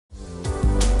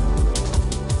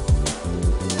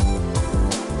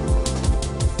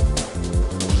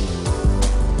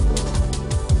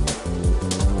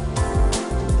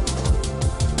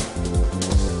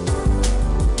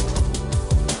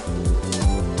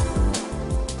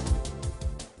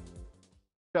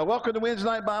Welcome to Wednesday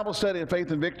Night Bible Study at Faith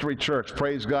and Victory Church.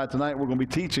 Praise God. Tonight we're going to be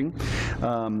teaching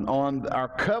on our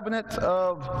covenant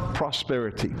of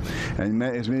prosperity. And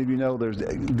as many of you know, there's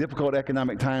difficult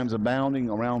economic times abounding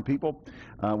around people.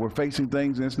 We're facing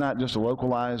things, and it's not just a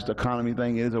localized economy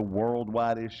thing. It is a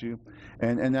worldwide issue.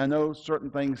 And I know certain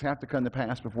things have to come to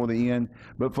pass before the end,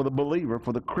 but for the believer,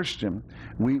 for the Christian,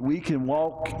 we can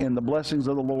walk in the blessings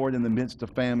of the Lord in the midst of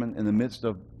famine, in the midst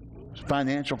of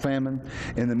financial famine,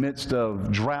 in the midst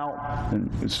of drought, and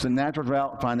it's a natural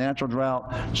drought, financial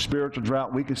drought, spiritual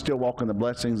drought. We can still walk in the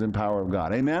blessings and power of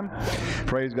God. Amen?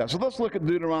 Praise God. So let's look at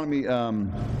Deuteronomy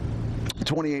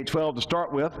 28:12 to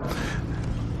start with.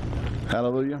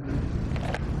 Hallelujah.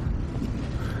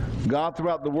 God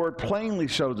throughout the Word plainly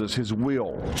shows us His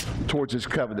will towards His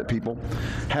covenant people,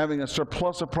 having a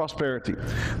surplus of prosperity.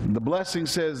 The blessing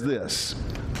says this.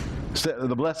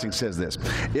 The blessing says this.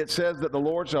 It says that the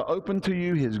Lord shall open to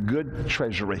you His good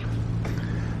treasury.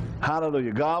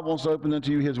 Hallelujah. God wants to open unto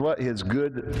you His what? His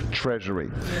good treasury.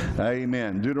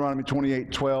 Amen. Deuteronomy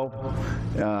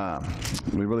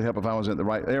 28:12. We really help if I was at the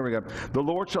right. There we go. The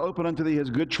Lord shall open unto thee His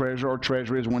good treasure, or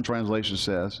treasury as one translation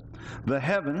says. The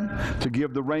heaven to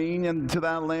give the rain into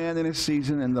thy land in its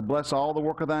season, and to bless all the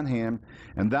work of thine hand.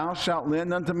 And thou shalt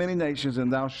lend unto many nations,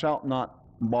 and thou shalt not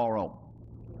borrow.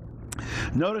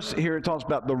 Notice here it talks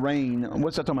about the rain.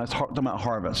 What's that talking about? It's talking about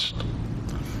harvest.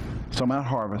 It's talking about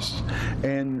harvest.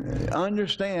 And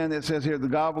understand, it says here, that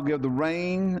God will give the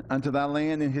rain unto thy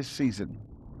land in His season.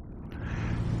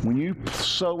 When you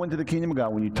sow into the kingdom of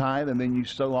God, when you tithe and then you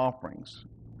sow offerings,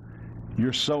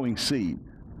 you're sowing seed.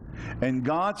 And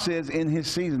God says in His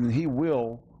season that He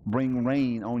will bring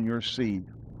rain on your seed.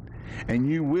 And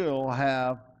you will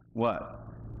have what?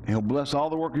 He'll bless all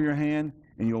the work of your hand,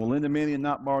 and you'll lend to many and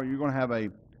not borrow. You're going to have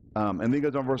a, and then he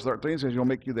goes on verse 13, says, you'll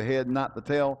make you the head, not the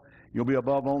tail. You'll be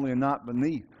above only and not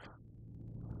beneath.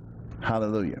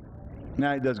 Hallelujah.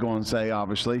 Now he does go on and say,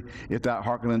 obviously, if thou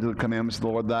hearken unto the commandments of the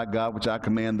Lord thy God, which I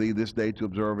command thee this day to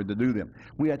observe and to do them.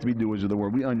 We have to be doers of the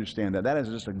word. We understand that. That is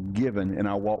just a given in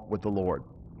our walk with the Lord.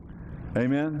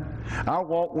 Amen. Our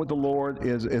walk with the Lord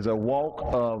is a walk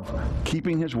of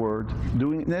keeping His word,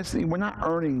 doing this. We're not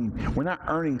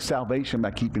earning salvation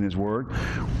by keeping His word.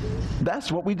 That's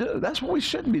what we do. That's what we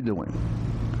should be doing.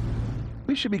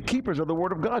 We should be keepers of the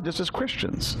word of God, just as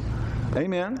Christians.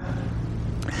 Amen.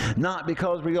 Not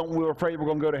because we're afraid we're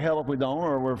going to go to hell if we don't,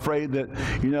 or we're afraid that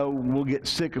we'll get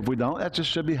sick if we don't. That just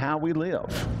should be how we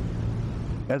live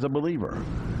as a believer.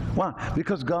 Why?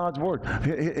 Because God's word,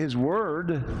 His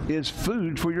word is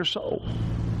food for your soul.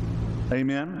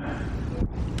 Amen?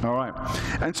 All right.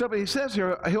 And so he says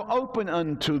here, He'll open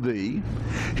unto thee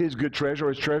His good treasure, or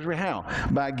His treasury. How?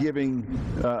 By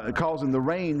causing the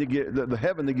rain to give, the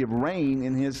heaven to give rain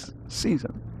in His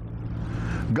season.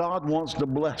 God wants to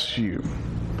bless you.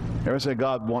 Everybody say,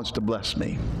 God wants to bless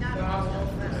me.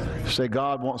 Say,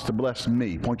 God wants to bless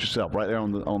me. Point yourself right there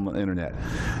on the internet.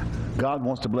 God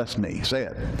wants to bless me. Say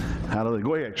it. Hallelujah.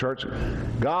 Go ahead, church.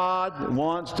 God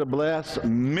wants to bless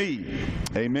me.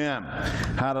 Amen.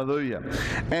 Hallelujah.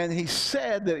 And He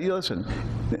said that, listen,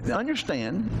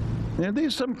 understand, these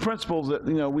are some principles that,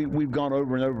 we've gone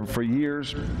over and over for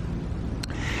years.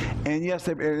 And yes,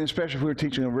 especially if we were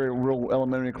teaching a very real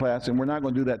elementary class, and we're not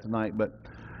going to do that tonight, but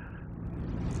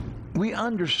we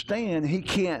understand He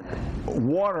can't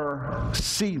water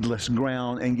seedless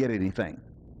ground and get anything.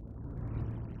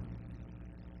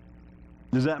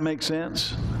 Does that make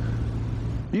sense?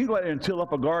 You can go out there and till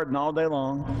up a garden all day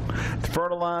long,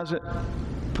 fertilize it,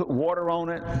 put water on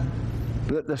it,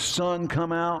 let the sun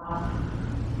come out,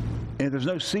 and if there's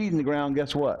no seed in the ground,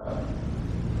 guess what?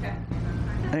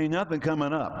 Ain't nothing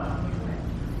coming up.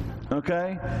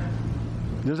 Okay?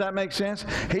 Does that make sense?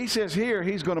 He says here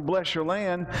He's going to bless your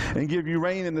land and give you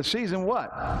rain in the season.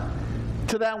 What?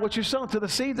 To that which you sown, to the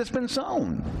seed that's been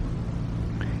sown.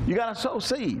 You got to sow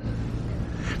seed.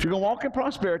 If you're going to walk in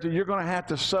prosperity, you're going to have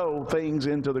to sow things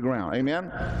into the ground.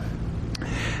 Amen?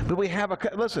 But we have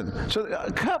listen, so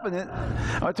a covenant,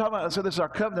 I'm talking about, so this is our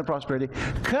covenant prosperity.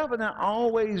 Covenant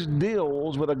always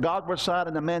deals with a Godward side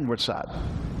and a manward side.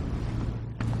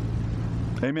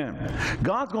 Amen.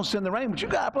 God's going to send the rain, but you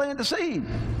got to plant the seed.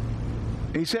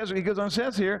 He goes on and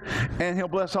says here, and He'll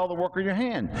bless all the work of your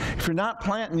hand. If you're not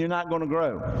planting, you're not going to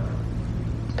grow.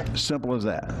 Simple as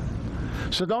that.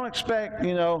 So don't expect,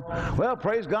 well,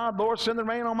 praise God, Lord, send the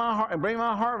rain on my heart and bring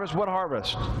my harvest. What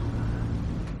harvest?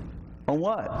 On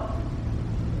what?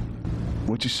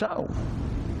 What you sow.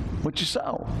 What you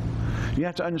sow. You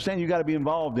have to understand you got to be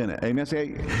involved in it. Amen.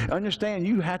 Say, understand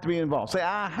you have to be involved. Say,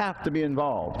 I have to be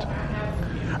involved.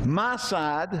 My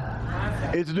side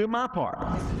It's to do my part.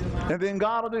 And then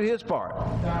God will do his part.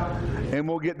 And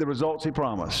we'll get the results he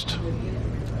promised.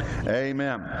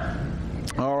 Amen.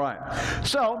 All right.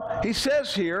 So he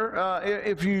says here,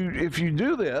 if you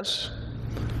do this,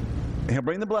 he'll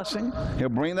bring the blessing. He'll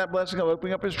bring that blessing of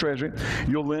opening up his treasury.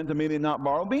 You'll lend to many and not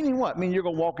borrow. Meaning what? Meaning you're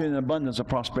going to walk in an abundance of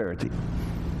prosperity.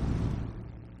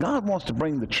 God wants to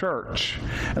bring the church.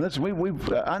 And listen,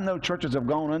 I know churches have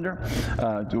gone under.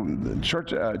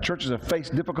 Churches have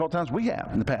faced difficult times. We have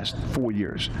in the past 4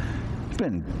 years. It's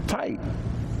been tight.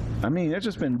 I mean, there's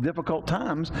just been difficult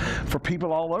times for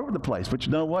people all over the place. But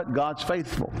you know what? God's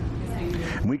faithful.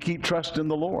 We keep trusting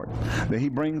the Lord that he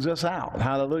brings us out.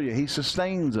 Hallelujah. He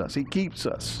sustains us. He keeps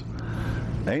us.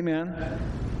 Amen.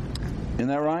 Isn't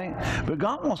that right? But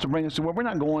God wants to bring us to where we're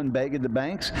not going begging the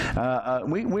banks.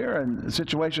 We're in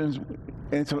situations,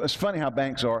 and it's funny how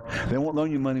banks are. They won't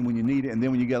loan you money when you need it, and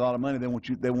then when you get a lot of money, they want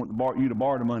you to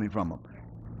borrow the money from them.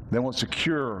 They want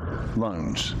secure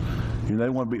loans. They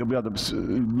want to be able to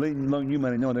loan you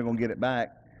money knowing they're going to get it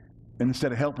back, and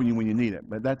instead of helping you when you need it.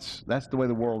 But that's the way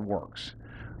the world works.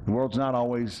 The world's not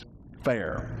always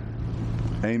fair.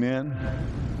 Amen.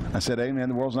 I said amen.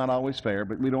 The world's not always fair,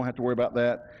 but we don't have to worry about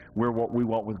that. We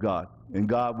walk with God, and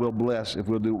God will bless if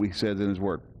we'll do what he says in his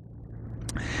word.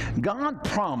 God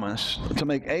promised to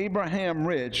make Abraham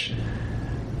rich,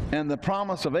 and the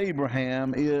promise of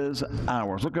Abraham is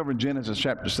ours. Look over in Genesis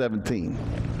chapter 17.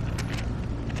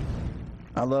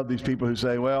 I love these people who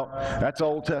say, well, that's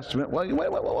Old Testament. Well,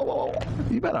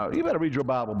 wait. You better read your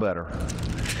Bible better.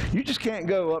 You just can't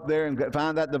go up there and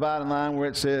find that dividing line where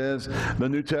it says the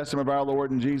New Testament of our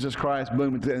Lord and Jesus Christ,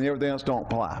 boom, and everything else don't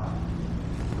apply.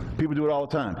 People do it all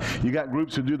the time. You got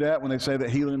groups who do that when they say that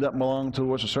healing doesn't belong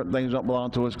to us or certain things don't belong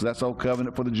to us because that's old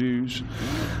covenant for the Jews.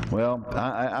 Well,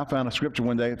 I found a scripture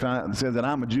one day that says that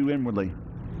I'm a Jew inwardly.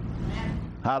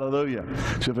 Hallelujah.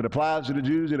 So if it applies to the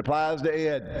Jews, it applies to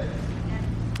Ed.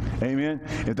 Amen.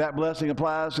 If that blessing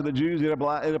applies to the Jews, it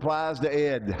applies to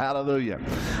Ed. Hallelujah.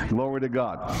 Glory to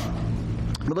God.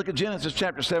 But look at Genesis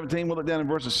chapter 17. We'll look down in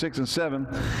verses 6 and 7.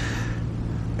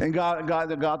 And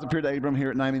God's appeared to Abram here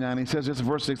at 99. He says this in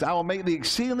verse 6, I will make thee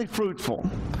exceedingly fruitful.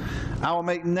 I will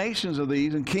make nations of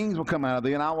these, and kings will come out of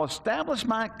thee, and I will establish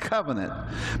my covenant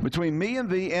between me and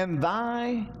thee and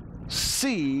thy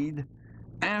seed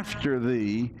after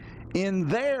thee in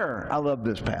their, I love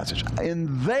this passage,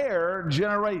 in their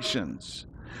generations.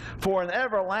 For an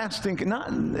everlasting, not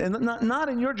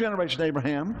in your generation,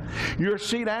 Abraham, your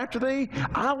seed after thee,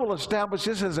 I will establish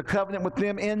this as a covenant with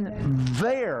them in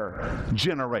their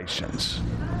generations.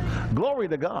 Glory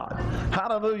to God.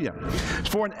 Hallelujah.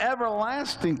 For an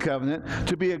everlasting covenant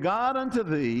to be a God unto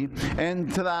thee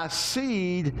and to thy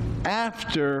seed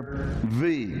after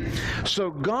thee.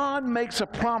 So God makes a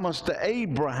promise to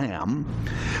Abraham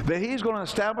that he's going to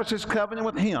establish his covenant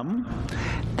with him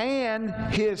and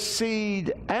his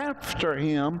seed after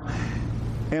him.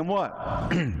 And what?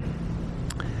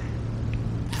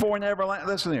 For an everlasting,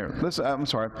 listen here. Listen, I'm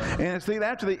sorry. And his seed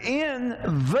after thee in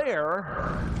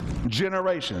their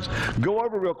generations. Go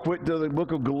over real quick to the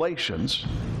book of Galatians.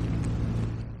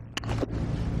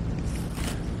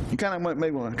 You kind of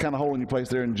maybe want to kind of hold in your place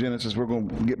there in Genesis. We're going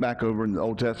to get back over in the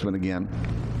Old Testament again.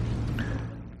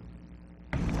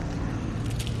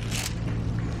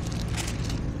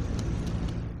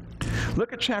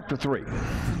 Look at chapter 3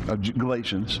 of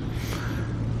Galatians.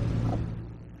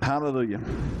 Hallelujah.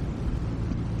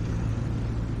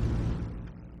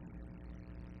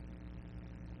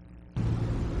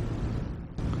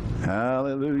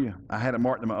 Hallelujah. I had it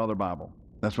marked in my other Bible.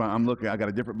 That's why I'm looking. I got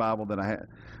a different Bible that I had.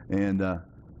 And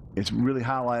it's really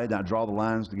highlighted. And I draw the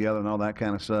lines together and all that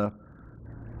kind of stuff.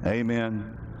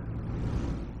 Amen.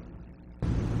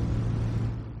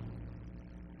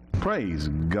 Praise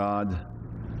God.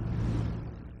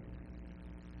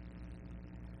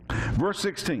 Verse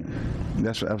 16.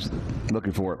 That's what I was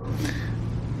looking for.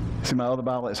 See, my other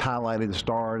Bible is highlighted,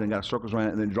 starred, and got circles around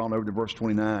it, and then drawn over to verse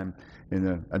 29.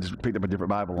 And I just picked up a different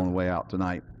Bible on the way out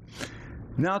tonight.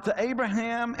 Now to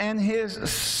Abraham and his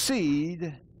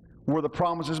seed were the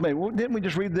promises made. Well, didn't we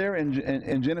just read there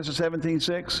in Genesis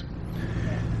 17:6?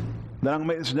 That I'm going to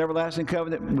make this an everlasting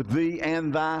covenant with thee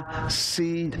and thy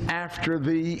seed after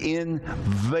thee in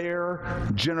their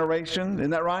generation.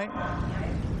 Isn't that right?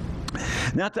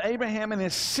 Now to Abraham and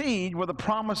his seed were the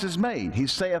promises made. He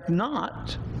saith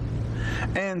not,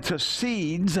 and to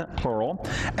seeds, plural,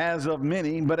 as of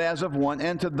many, but as of one,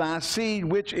 and to thy seed,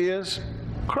 which is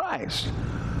Christ.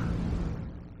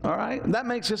 All right? That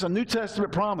makes this a New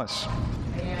Testament promise.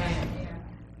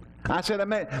 I said,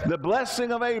 the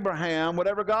blessing of Abraham,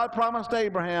 whatever God promised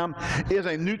Abraham, is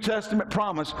a New Testament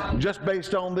promise just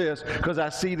based on this, because I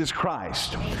see it as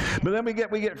Christ. But then we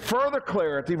get further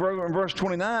clarity. In verse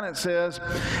 29 it says,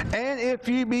 and if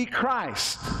ye be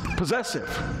Christ, possessive,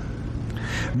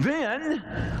 then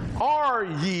are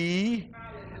ye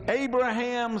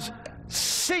Abraham's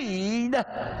seed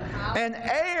and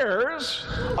heirs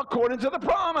according to the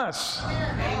promise.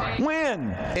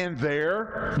 When? In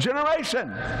their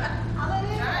generation.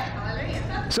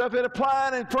 So if it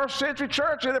applied in first century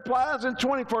church, it applies in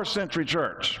 21st century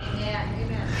church.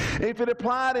 If it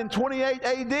applied in 28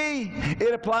 AD,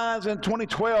 it applies in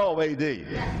 2012 AD.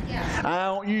 I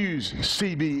don't use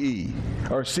CBE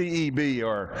or CEB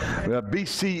or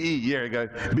BCE. There you go.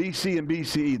 BC and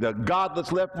BCE. The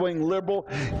godless left-wing liberal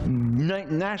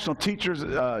national teachers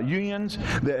unions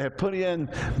that have put in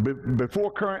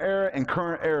before current era and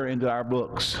current era into our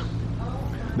books.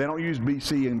 They don't use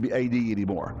BC and AD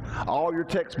anymore. All your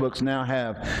textbooks now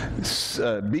have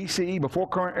BCE, before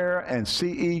current era, and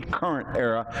CE, current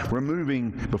era, removing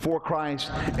before Christ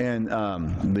and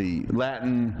the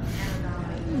Latin.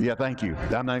 Yeah, thank you.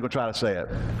 I'm not even going to try to say it.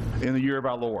 In the year of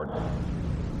our Lord.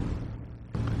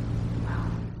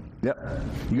 Yep.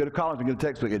 You go to college and get a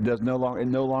textbook. It no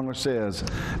longer says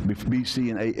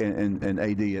BC and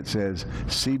AD. It says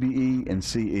CBE and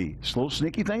CE. It's a little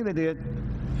sneaky thing they did.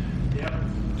 Yep.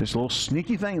 Just a little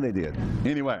sneaky thing they did.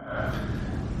 Anyway,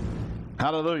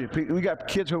 hallelujah. We got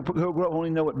kids who only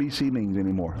know what BC means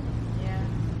anymore. Yeah.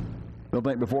 They'll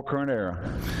think before current era.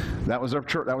 That was their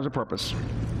church. That was their purpose.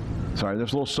 Sorry,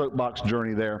 there's a little soapbox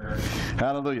journey there.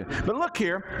 Hallelujah. But look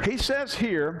here. He says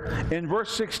here in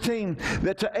verse 16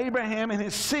 that to Abraham and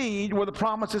his seed were the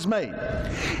promises made.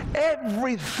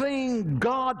 Everything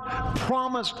God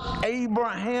promised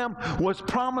Abraham was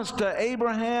promised to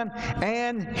Abraham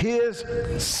and his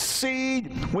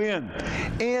seed when?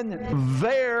 In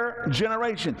their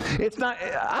generation. It's not,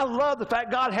 I love the fact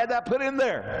God had that put in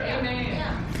there. Amen.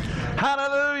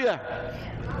 Hallelujah.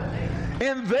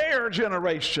 In their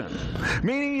generation.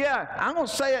 Meaning, yeah, I'm going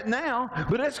to say it now,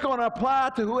 but it's going to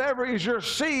apply to whoever is your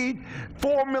seed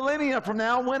 4 millennia from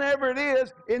now, whenever it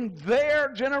is, in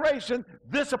their generation,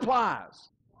 this applies.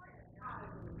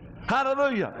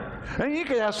 Hallelujah. And you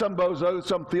can have some bozo,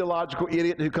 some theological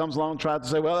idiot who comes along and tries to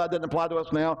say, well, that doesn't apply to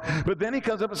us now. But then he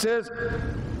comes up and says,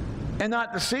 and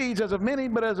not the seeds as of many,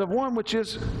 but as of one, which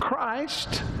is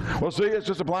Christ. Well, see, it's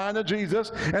just applying to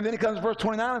Jesus. And then he comes to verse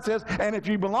 29 and says, and if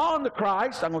you belong to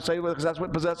Christ, I'm going to say because that's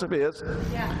what possessive is,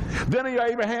 yeah. Then are you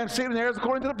Abraham's seed and heirs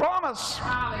according to the promise.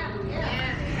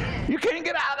 Hallelujah. You can't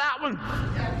get out of that one.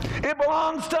 It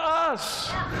belongs to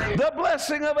us. The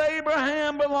blessing of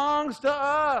Abraham belongs to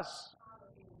us.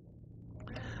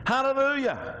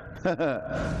 Hallelujah.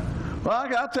 Well,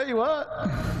 I'll tell you what.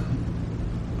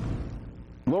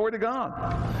 Glory to God.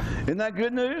 Isn't that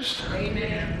good news?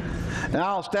 Amen. And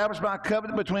I'll establish my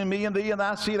covenant between me and thee and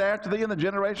thy seed after thee and the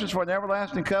generations for an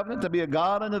everlasting covenant, to be a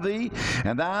God unto thee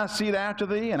and thy seed after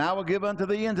thee. And I will give unto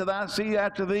thee and to thy seed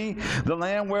after thee the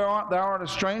land whereon thou art a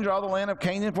stranger, all the land of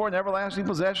Canaan, for an everlasting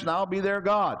possession. I'll be their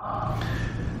God.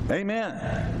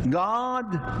 Amen.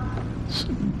 God's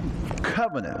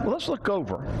covenant. Well, let's look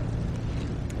over.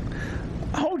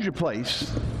 Hold your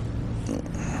place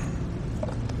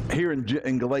here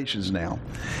in Galatians now.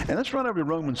 And let's run over to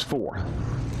Romans 4.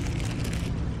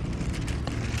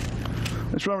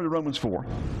 Let's run over to Romans 4.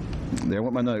 There, I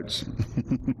want my notes.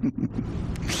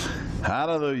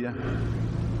 Hallelujah.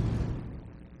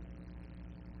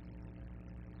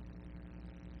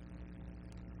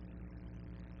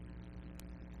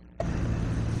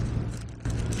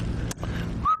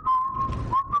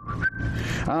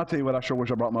 I'll tell you what, I sure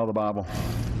wish I brought my other Bible.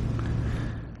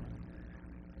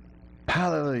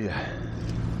 Hallelujah.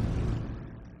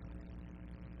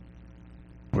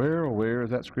 Where is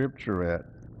that scripture at?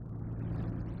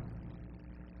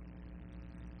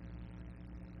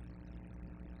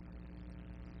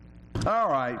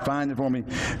 All right, find it for me.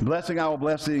 Blessing, I will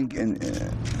bless thee.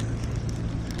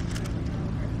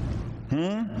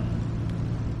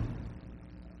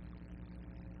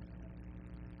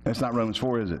 That's not Romans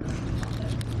 4, is it?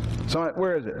 So,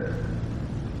 where is it?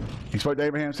 He spoke to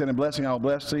Abraham, saying, in blessing I will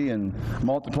bless thee, and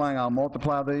multiplying I will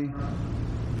multiply thee.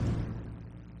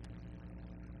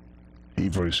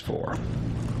 Hebrews 4.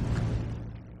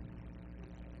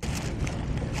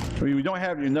 When you don't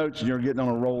have your notes and you're getting on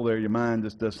a roll there, your mind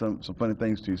just does some funny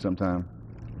things to you sometime.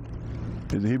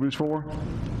 Is it Hebrews 4?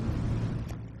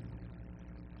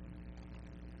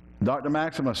 Dr.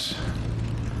 Maximus,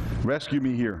 rescue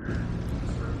me here.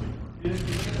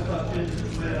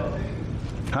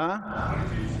 Huh?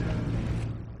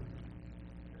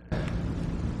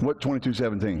 What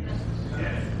 22:17?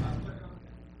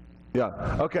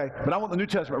 Yeah, okay, but I want the New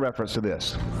Testament reference to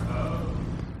this.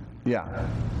 Yeah.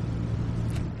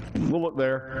 We'll look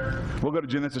there. We'll go to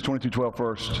Genesis 22:12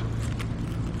 first.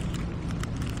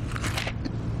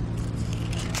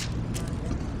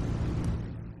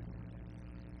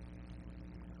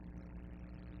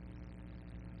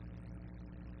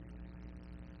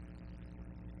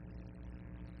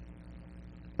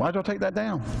 Why'd y'all take that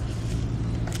down?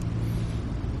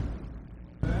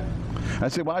 I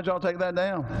said, why'd y'all take that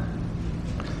down?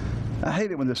 I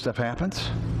hate it when this stuff happens.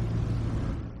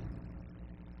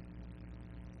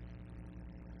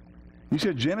 You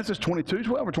said Genesis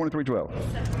 22:12 or 23:12?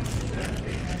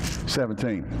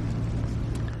 17.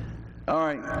 All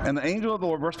right, and the angel of the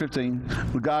Lord, verse 15,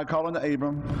 God called unto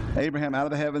Abraham out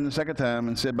of the heaven the second time,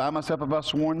 and said, by myself have I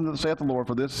sworn, saith the Lord,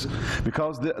 for this,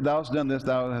 because thou hast done this,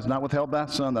 thou hast not withheld thy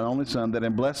son, thine only son, that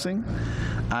in blessing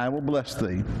I will bless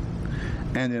thee,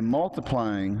 and in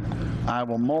multiplying I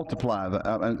will multiply,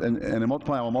 and in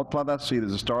multiplying I will multiply thy seed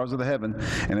as the stars of the heaven,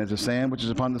 and as the sand which is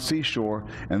upon the seashore,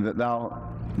 and that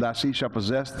thy seed shall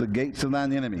possess the gates of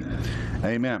thine enemy.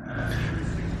 Amen.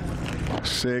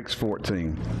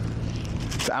 6:14.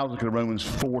 So I was looking at Romans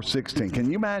 4:16. Can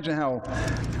you imagine how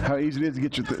easy it is to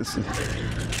get your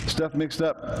stuff mixed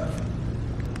up?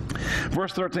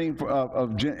 Verse 13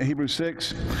 of Hebrews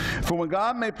 6. For when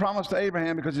God made promise to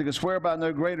Abraham, because he could swear by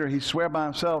no greater, he sware by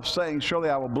himself, saying, surely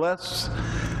I will bless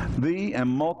thee, and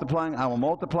multiplying I will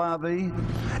multiply thee.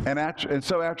 And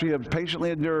so after he had patiently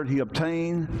endured, he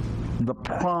obtained the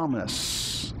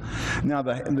promise. Now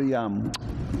the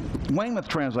Weymouth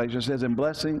translation says, in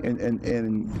blessing,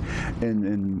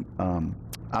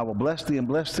 I will bless thee and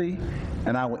bless thee,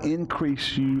 and I will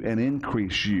increase you and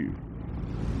increase you.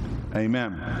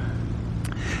 Amen.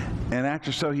 And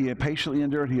after so he had patiently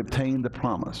endured, he obtained the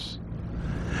promise.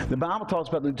 The Bible talks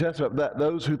about in the New Testament that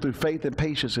those who through faith and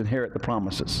patience inherit the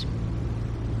promises.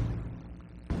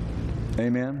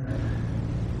 Amen.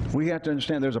 We have to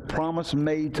understand there's a promise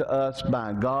made to us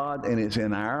by God, and it's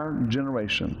in our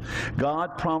generation.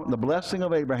 The blessing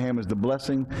of Abraham is the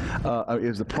blessing,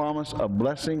 is the promise of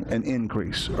blessing and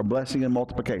increase, or blessing and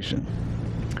multiplication.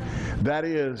 That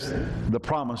is the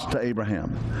promise to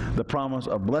Abraham. The promise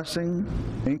of blessing,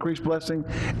 increased blessing,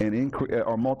 and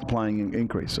or multiplying and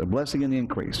increase. A blessing and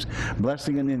increase.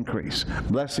 Blessing and increase.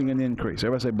 Blessing and increase.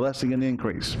 Everybody say blessing and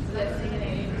increase. Blessing and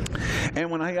increase.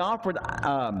 And when he offered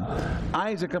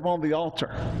Isaac up on the altar,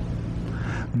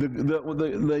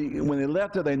 when they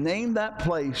left there, they named that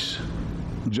place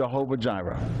Jehovah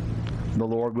Jireh. The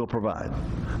Lord will provide.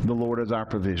 The Lord is our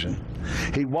provision.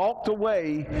 He walked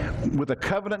away with the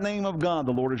covenant name of God.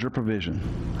 The Lord is your provision.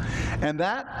 And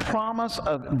that promise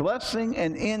of blessing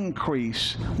and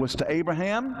increase was to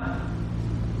Abraham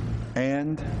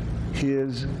and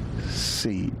his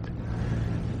seed.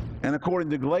 And according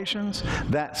to Galatians,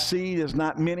 that seed is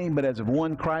not many, but as of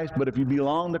one Christ. But if you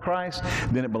belong to Christ,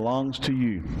 then it belongs to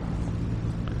you.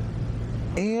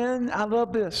 And I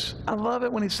love this. I love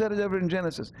it when he said it over in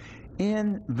Genesis.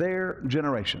 In their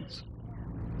generations.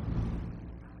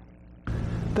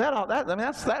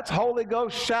 That's Holy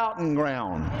Ghost shouting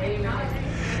ground.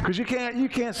 Because you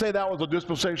can't say that was a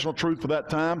dispensational truth for that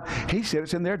time. He said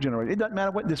it's in their generation. It doesn't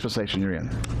matter what dispensation you're in.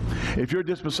 If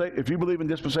you believe in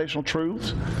dispensational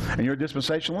truths and you're a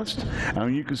dispensationalist,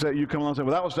 and you come along and say,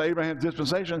 well, that was to Abraham's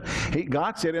dispensation.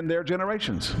 God said in their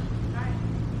generations.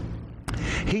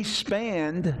 He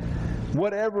spanned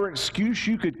whatever excuse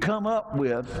you could come up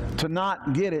with to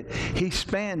not get it. He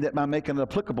spanned it by making it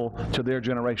applicable to their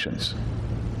generations.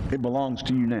 It belongs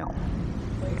to you now.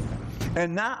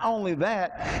 And not only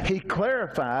that, he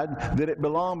clarified that it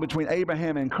belonged between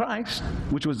Abraham and Christ,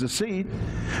 which was the seed.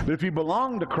 But if you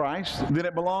belong to Christ, then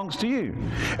it belongs to you.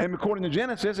 And according to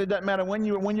Genesis, it doesn't matter when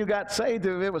you got saved,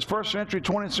 if it was 1st century,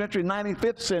 20th century,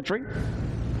 95th century,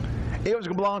 it was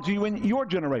going to belong to you in your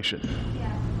generation.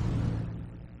 Yeah.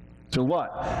 So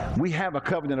what? We have a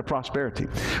covenant of prosperity.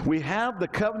 We have the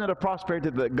covenant of prosperity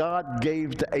that God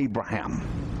gave to Abraham.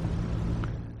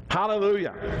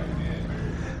 Hallelujah.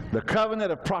 The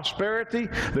covenant of prosperity,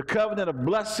 the covenant of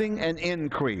blessing and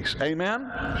increase. Amen?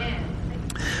 Amen.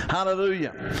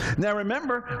 Hallelujah. Now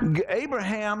remember,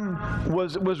 Abraham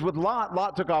was with Lot.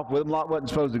 Lot took off with him. Lot wasn't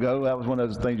supposed to go. That was one of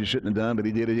those things you shouldn't have done, but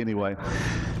he did it anyway.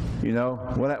 You know,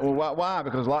 why?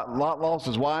 Because Lot lost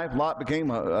his wife. Lot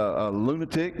became a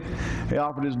lunatic. He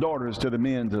offered his daughters to the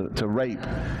men to rape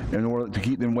in order to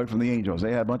keep them away from the angels.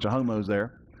 They had a bunch of homos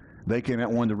there. They came out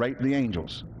and wanted to rape the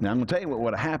angels. Now I'm going to tell you what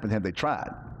would have happened had they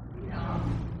tried.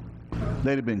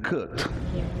 They'd have been cooked.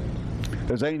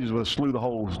 Those angels would have slew the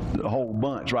whole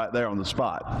bunch right there on the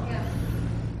spot.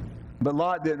 But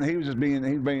Lot didn't. He was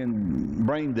being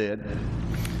brain dead,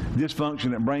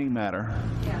 dysfunction and brain matter.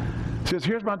 Yeah. He says,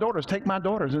 here's my daughters, take my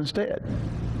daughters instead.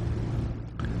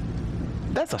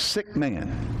 That's a sick man.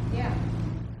 Yeah.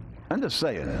 I'm just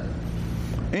saying.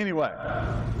 Anyway,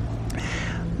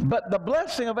 but the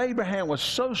blessing of Abraham was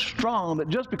so strong that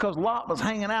just because Lot was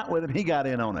hanging out with him, he got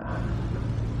in on it.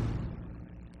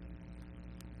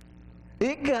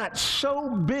 It got so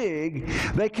big,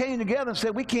 they came together and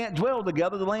said, we can't dwell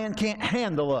together. The land can't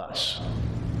handle us.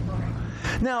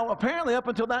 Now, apparently up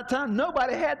until that time,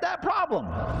 nobody had that problem.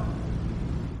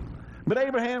 But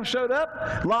Abraham showed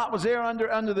up. Lot was there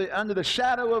under the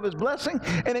shadow of his blessing,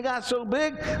 and it got so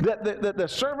big that the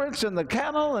servants and the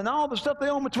cattle and all the stuff they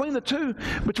owned between the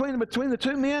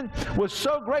two men was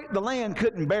so great the land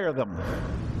couldn't bear them.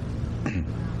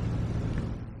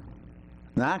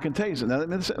 Now I can tell you something. Now, let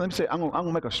me say, I'm going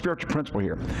to make a spiritual principle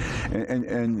here, and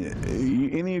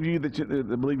any of you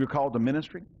that believe you're called to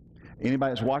ministry,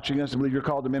 anybody that's watching us that believe you're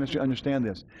called to ministry, understand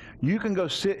this: you can go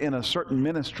sit in a certain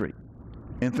ministry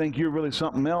and think you're really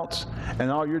something else, and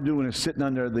all you're doing is sitting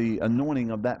under the anointing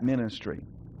of that ministry.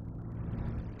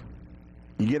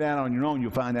 You get out on your own,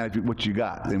 you'll find out what you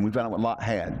got. And we found out what Lot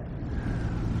had.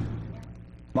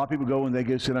 A lot of people go and they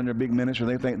go sit under a big ministry.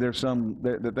 They think they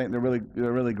think they're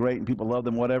really great and people love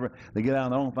them, whatever. They get out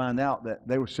on their own and find out that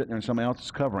they were sitting there in somebody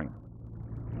else's covering.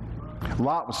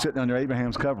 Lot was sitting under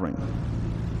Abraham's covering.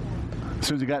 As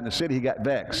soon as he got in the city, he got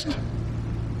vexed.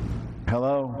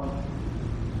 Hello?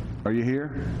 Are you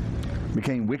here?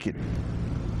 Became wicked.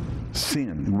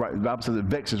 Sin. Right, the Bible says it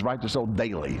vexes righteous soul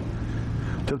daily.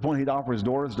 To the point he'd offer his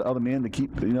daughters to other men to keep,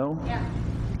 Yeah.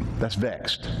 That's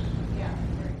vexed. Yeah.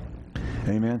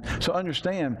 Amen. So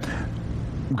understand,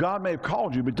 God may have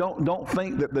called you, but don't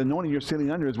think that the anointing you're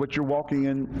sitting under is what you're walking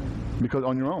in because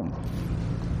on your own.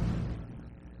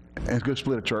 And go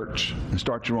split a church and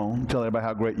start your own. Tell everybody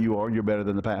how great you are. You're better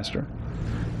than the pastor.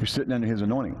 You're sitting under his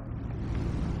anointing.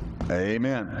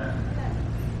 Amen.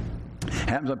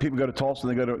 Happens when people go to Tulsa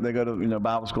and they go to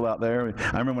Bible school out there.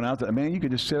 I remember when I was there, man, you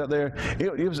could just sit up there.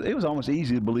 It was almost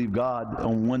easy to believe God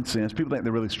on one sense. People think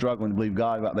they're really struggling to believe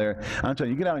God out there. I'm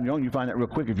telling you, you get out on your own, you find out real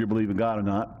quick if you're believing God or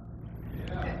not.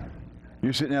 Yeah.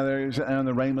 You're sitting out there, you're sitting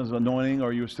under Raymond's anointing,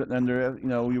 or you're sitting under,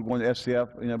 you're going to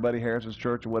SCF, Buddy Harris's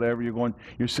church or whatever.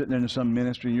 You're sitting under some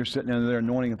ministry, you're sitting under their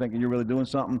anointing and thinking you're really doing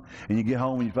something, and you get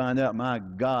home and you find out, my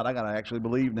God, I got to actually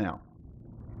believe now.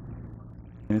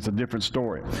 And it's a different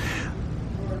story.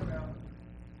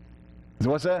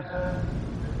 What's that?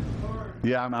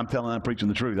 Yeah, I'm preaching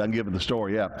the truth. I'm giving the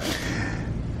story, yeah.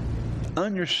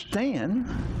 Understand,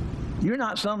 you're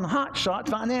not some hot shot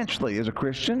financially as a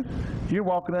Christian. You're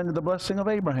walking under the blessing of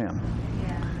Abraham.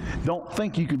 Yeah. Don't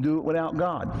think you can do it without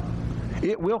God.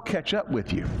 It will catch up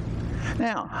with you.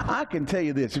 Now, I can tell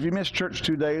you this. If you miss church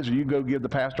 2 days or you go give the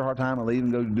pastor a hard time and leave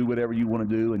and go do whatever you want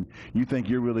to do and you think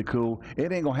you're really cool,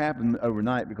 it ain't going to happen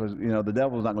overnight because, the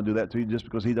devil's not going to do that to you just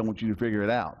because he don't want you to figure it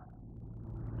out.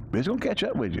 But it's going to catch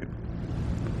up with you.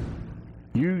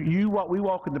 We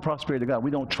walk in the prosperity of God.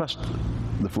 We don't trust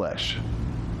the flesh.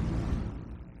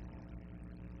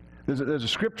 There's a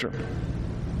scripture,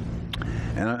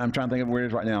 and I'm trying to think of where it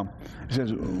is right now. It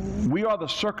says, we are the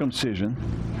circumcision.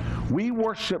 We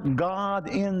worship God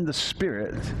in the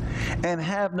Spirit and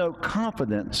have no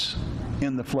confidence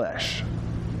in the flesh.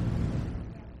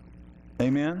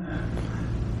 Amen?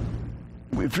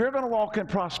 If you're going to walk in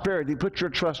prosperity, put your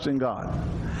trust in God.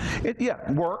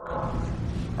 Work,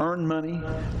 earn money,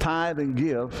 tithe, and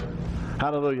give.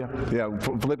 Hallelujah. Yeah,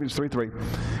 Philippians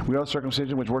 3:3. We are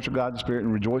circumcision which worship God in the Spirit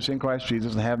and rejoice in Christ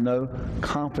Jesus and have no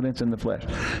confidence in the flesh.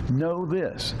 Know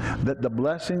this, that the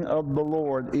blessing of the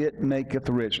Lord, it maketh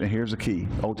rich. And here's the key,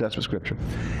 Old Testament scripture.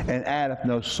 And addeth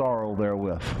no sorrow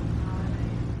therewith.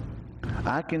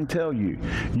 I can tell you,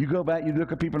 you go back, you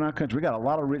look at people in our country. We got a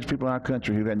lot of rich people in our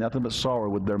country who've had nothing but sorrow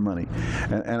with their money.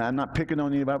 And I'm not picking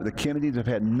on anybody, but the Kennedys have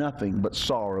had nothing but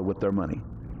sorrow with their money.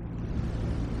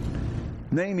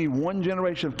 Name me one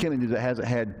generation of Kennedys that hasn't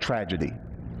had tragedy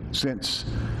since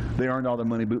they earned all their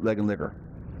money bootlegging liquor.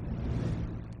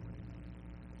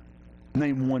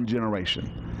 Name one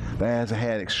generation that hasn't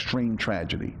had extreme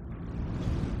tragedy.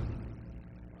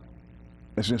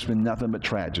 It's just been nothing but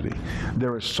tragedy.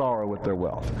 There is sorrow with their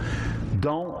wealth.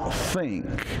 Don't think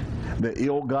that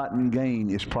ill-gotten gain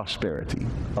is prosperity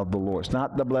of the Lord. It's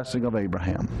not the blessing of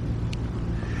Abraham.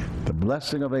 The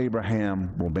blessing of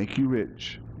Abraham will make you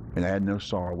rich and add no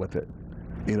sorrow with it.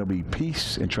 It'll be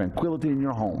peace and tranquility in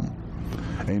your home.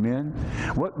 Amen?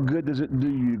 What good does it do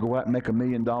you to go out and make $1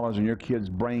 million and your kids'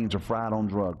 brains are fried on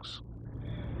drugs?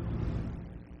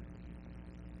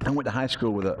 went to high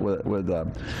school with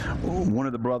one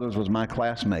of the brothers was my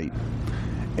classmate,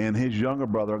 and his younger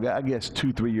brother, I guess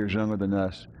 2-3 years younger than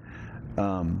us,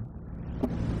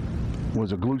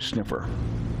 was a glue sniffer.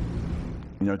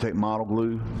 You know, take model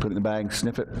glue, put it in the bag,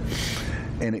 sniff it,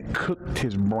 and it cooked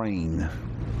his brain.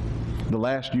 The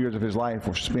last years of his life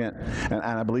were spent, and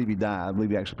I believe he died. I believe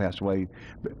he actually passed away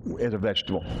as a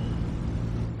vegetable.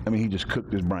 I mean, he just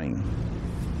cooked his brain.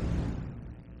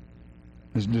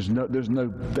 There's no,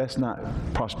 that's not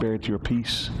prosperity or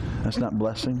peace. That's not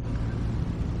blessing.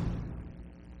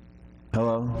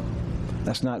 Hello?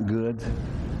 That's not good.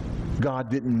 God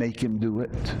didn't make him do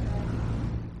it.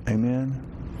 Amen?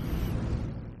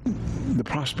 The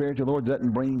prosperity of the Lord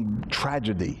doesn't bring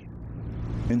tragedy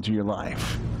into your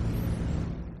life.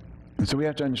 And so we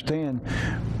have to understand,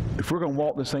 if we're going to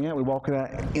walk this thing out, we walk it out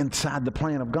inside the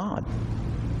plan of God.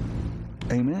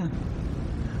 Amen?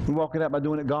 We walk it out by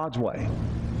doing it God's way.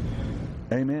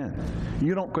 Amen.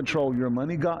 You don't control your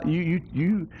money. God, you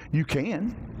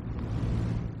can.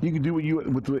 You can do what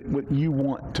you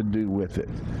want to do with it.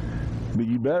 But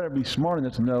you better be smart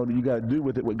enough to know that you got to do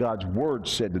with it what God's Word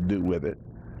said to do with it.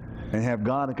 And have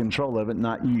God in control of it,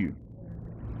 not you.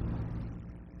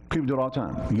 People do it all the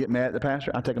time. You get mad at the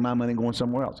pastor, I'm taking my money and going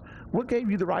somewhere else. What gave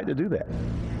you the right to do that?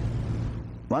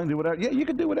 Well, I can do whatever. Yeah, you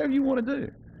can do whatever you want to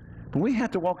do. But we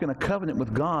have to walk in a covenant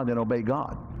with God and obey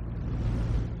God.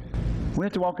 We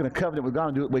have to walk in a covenant with God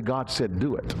and do it the way God said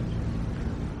do it.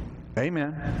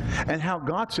 Amen. And how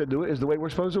God said do it is the way we're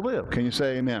supposed to live. Can you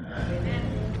say amen?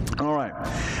 Amen. All right.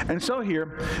 And so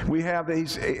here we have, he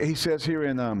says here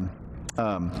in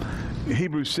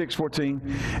Hebrews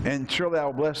 6:14, and surely I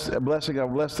will bless thee, I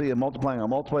will bless thee, and multiplying I will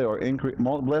multiply, or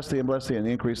bless thee, and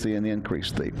increase thee, and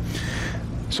increase thee.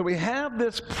 So we have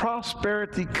this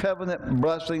prosperity covenant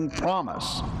blessing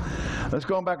promise. Let's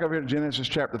go back over here to Genesis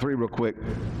chapter 3 real quick.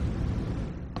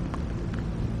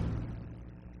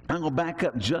 I'm going to back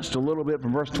up just a little bit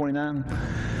from verse 29.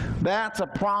 That's a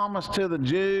promise to the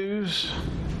Jews.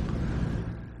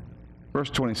 Verse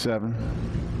 27.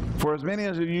 For as many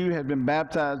as of you have been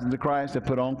baptized into Christ have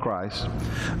put on Christ.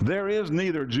 There is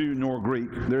neither Jew nor Greek.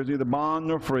 There is neither bond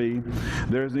nor free.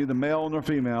 There is neither male nor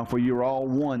female, for you are all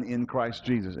one in Christ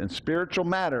Jesus. In spiritual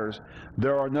matters,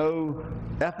 there are no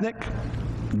ethnic,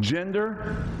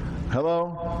 gender,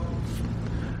 hello,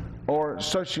 or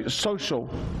social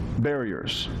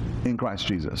barriers in Christ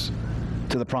Jesus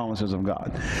to the promises of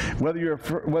God. Whether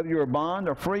you're a bond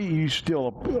or free, you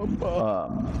still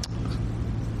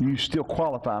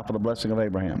qualify for the blessing of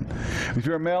Abraham. If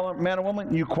you're a man or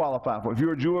woman, you qualify for it. If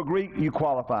you're a Jew or Greek, you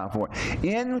qualify for it.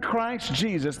 In Christ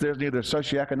Jesus, there's neither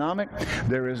socioeconomic,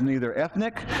 there is neither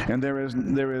ethnic, and there is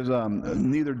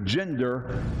neither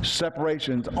gender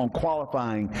separations on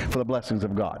qualifying for the blessings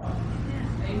of God.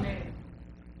 Amen.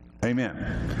 Amen.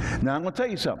 Now, I'm going to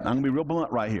tell you something. I'm going to be real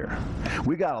blunt right here.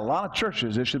 We got a lot of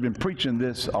churches that should have been preaching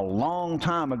this a long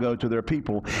time ago to their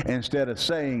people instead of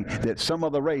saying that some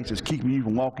other race is keeping you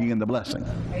from walking in the blessing.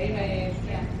 Amen.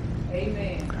 Yeah.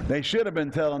 Amen. They should have been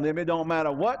telling them it don't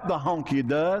matter what the honky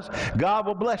does, God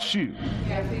will bless you.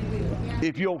 Yes, He will.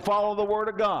 If you'll follow the Word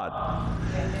of God.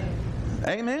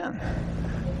 Amen.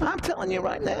 I'm telling you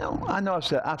right now. I know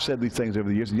I've said these things over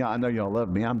the years, and I know y'all love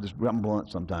me. I'm blunt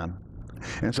sometimes.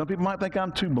 And some people might think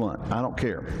I'm too blunt. I don't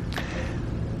care.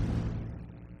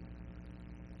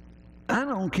 I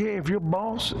don't care if your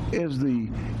boss is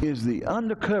the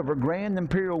undercover Grand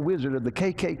Imperial Wizard of the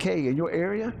KKK in your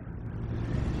area.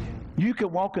 You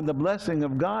can walk in the blessing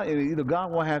of God, and either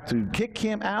God will have to kick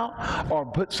him out or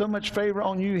put so much favor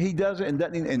on you he does it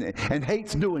and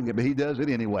hates doing it, but he does it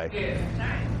anyway.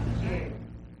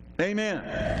 Amen.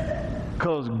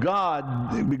 Because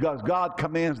God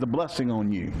commands the blessing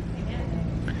on you.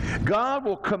 God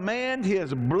will command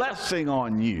His blessing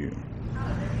on you.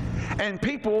 And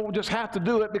people just have to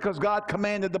do it because God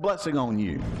commanded the blessing on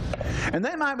you. And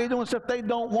they might be doing stuff they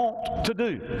don't want to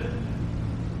do.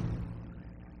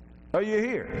 Are you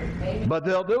here? Amen. But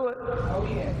they'll do it. Oh,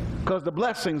 yeah. Because the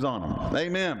blessing's on them.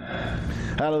 Amen.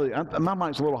 Hallelujah. My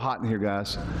mic's a little hot in here,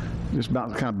 guys. Just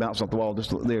kind of bounce off the wall.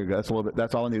 Just there you go. That's a little bit.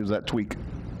 That's all I need is that tweak.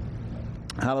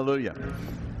 Hallelujah.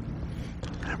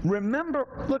 Remember,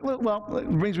 look, well, it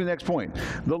brings me to the next point.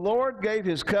 The Lord gave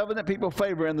His covenant people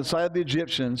favor in the sight of the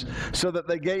Egyptians so that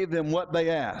they gave them what they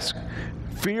asked.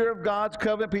 Fear of God's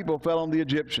covenant people fell on the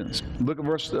Egyptians. Look at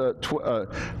verse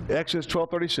Exodus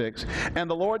 12:36. And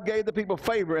the Lord gave the people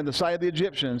favor in the sight of the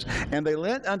Egyptians, and they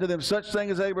lent unto them such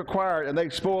things as they required, and they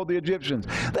spoiled the Egyptians.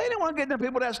 They didn't want to get them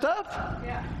people that stuff.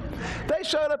 Yeah. They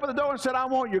showed up at the door and said, I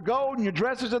want your gold and your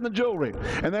dresses and the jewelry.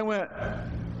 And they went,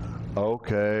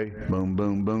 okay, boom,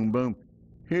 boom, boom, boom.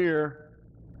 Here.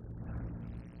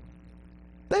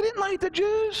 They didn't like the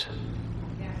Jews.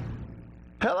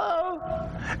 Hello?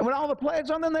 And when all the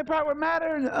plagues on them, they probably were mad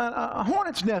at a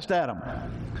hornet's nest at them.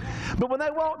 But when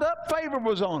they walked up, favor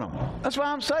was on them. That's what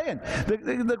I'm saying.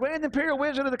 The Grand Imperial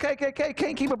Wizard of the KKK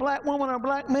can't keep a black woman or a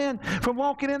black man from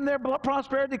walking in their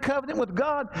prosperity covenant with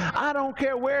God. I don't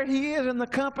care where he is in the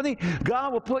company.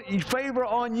 God will put favor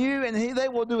on you, and they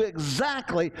will do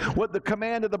exactly what the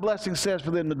command of the blessing says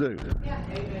for them to do. Yeah.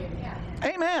 Amen. Yeah.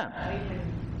 Amen. Amen.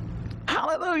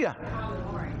 Hallelujah. Hallelujah.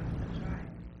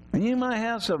 And you might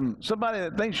have somebody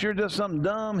that thinks you're just some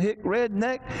dumb hick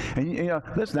redneck. And you know,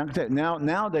 listen, I can tell you,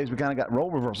 nowadays we kind of got role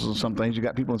reversals on some things. You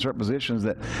got people in certain positions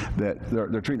that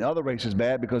they're treating other races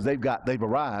bad because they've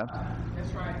arrived.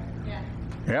 That's right. Yeah.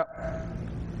 Yep.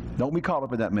 Don't be caught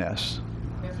up in that mess.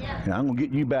 That's right. And I'm going to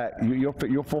get you back.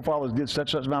 Your forefathers did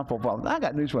such my forefathers. I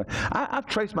got news for you. I've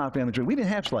traced my family tree. We didn't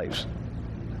have slaves.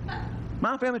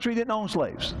 My family tree didn't own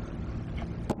slaves.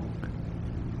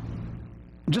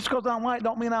 Just because I'm white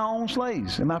don't mean I own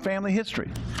slaves in my family history.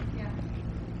 Yeah.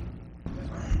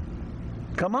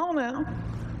 Come on now.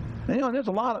 And, you know, there's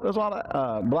a lot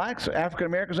of blacks, African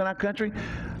Americans in our country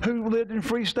who lived in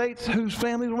free states whose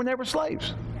families were never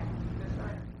slaves. Yeah. That's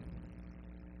right.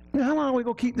 Now, how long are we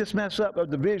going to keep this mess up of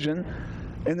division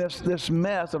and this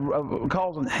mess of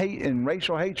causing hate and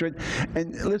racial hatred?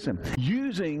 And listen,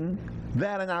 using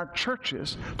that in our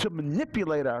churches to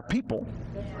manipulate our people.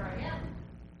 That's right. Yeah.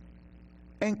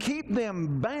 And keep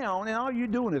them bound, and all you're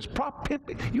doing is prop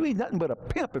pimping. You ain't nothing but a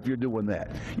pimp if you're doing that.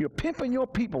 You're pimping your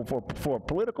people for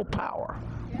political power.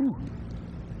 Yeah.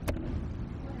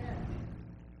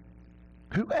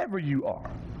 Whoever you are.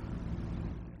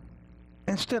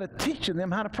 Instead of teaching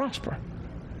them how to prosper.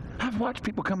 I've watched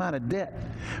people come out of debt.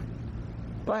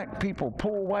 Black people,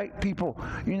 poor white people,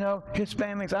 you know,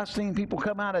 Hispanics. I've seen people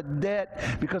come out of debt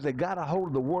because they got a hold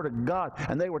of the Word of God,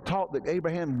 and they were taught that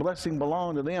Abraham's blessing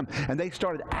belonged to them, and they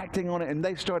started acting on it, and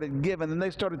they started giving, and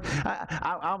they started.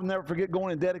 I'll never forget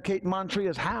going and dedicating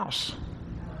Montrea's house.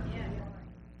 Yeah.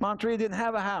 Montrea didn't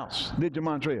have a house, did you,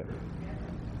 Montrea?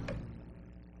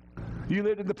 You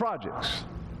lived in the projects.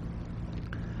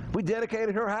 We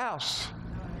dedicated her house.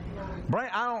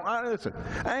 Listen,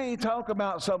 I ain't talking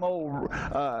about some old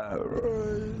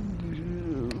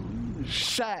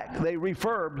shack they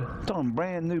refurbed. I'm talking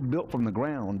brand new, built from the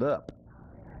ground up.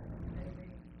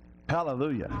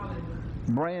 Hallelujah.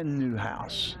 Brand new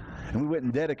house. And we went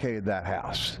and dedicated that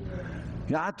house.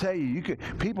 You know, I tell you,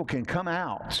 people can come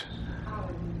out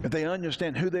if they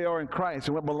understand who they are in Christ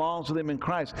and what belongs to them in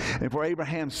Christ. And for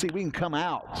Abraham's seed, we can come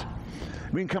out.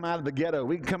 We can come out of the ghetto.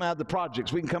 We can come out of the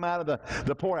projects. We can come out of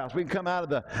the poorhouse. We can come out of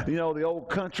the old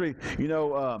country,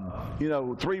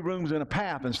 3 rooms and a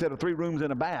path instead of 3 rooms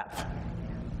and a bath.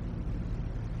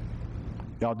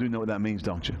 Y'all do know what that means,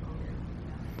 don't you?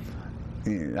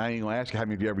 I ain't going to ask you how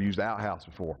many of you ever used the outhouse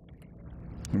before.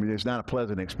 I mean, it's not a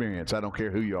pleasant experience. I don't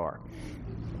care who you are.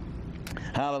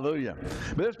 Hallelujah.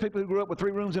 But there's people who grew up with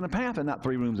 3 rooms and a path and not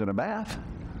 3 rooms and a bath.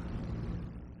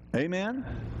 Amen?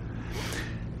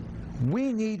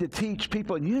 We need to teach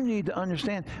people, and you need to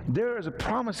understand there is a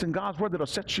promise in God's Word that will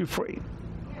set you free.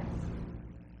 Yes.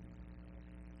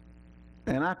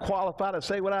 And I qualify to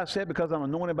say what I said because I'm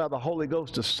anointed by the Holy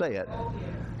Ghost to say it. Oh, yes.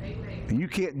 Amen. And you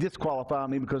can't disqualify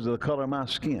me because of the color of my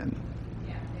skin.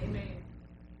 Yeah. Amen.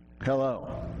 Hello.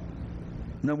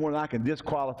 No more than I can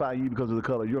disqualify you because of the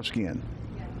color of your skin.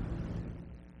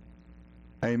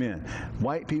 Amen.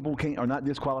 White people are not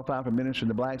disqualified from ministering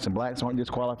to blacks, and blacks aren't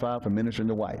disqualified from ministering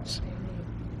to whites.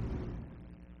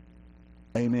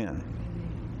 Amen.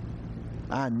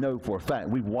 I know for a fact,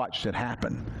 we've watched it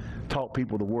happen. Taught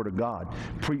people the Word of God,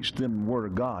 preached them the Word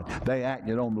of God. They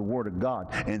acted on the Word of God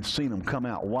and seen them come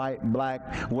out white, black,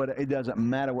 it doesn't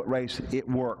matter what race, it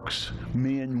works.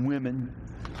 Men, women,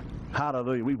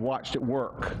 hallelujah. We've watched it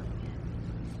work.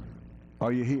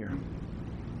 Are you here?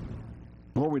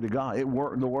 Glory to God. The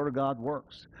Word of God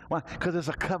works. Why? Because it's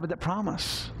a covenant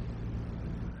promise.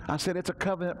 I said it's a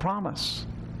covenant promise.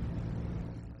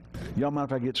 Y'all mind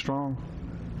if I get strong?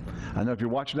 I know if you're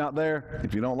watching out there,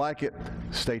 if you don't like it,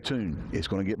 stay tuned. It's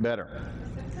going to get better.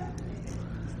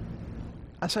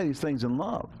 I say these things in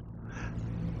love.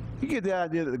 You get the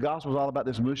idea that the gospel is all about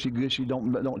this mushy-gushy,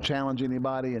 don't challenge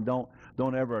anybody and don't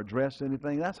ever address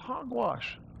anything. That's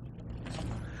hogwash.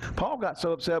 Paul got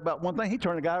so upset about one thing, he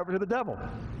turned the guy over to the devil.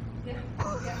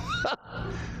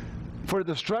 For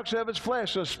the destruction of his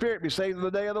flesh, so his spirit be saved in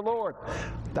the day of the Lord.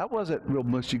 That wasn't real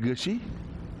mushy-gushy.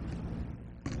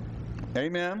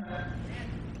 Amen.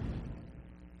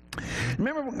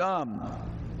 Remember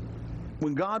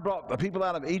when God brought the people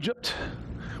out of Egypt?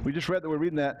 We just read that, we're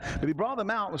reading that. But he brought them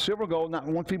out with silver and gold, not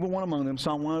one feeble one among them.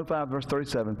 Psalm 105, verse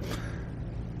 37.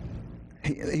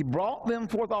 He brought them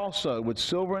forth also with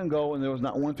silver and gold, and there was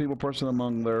not one feeble person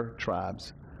among their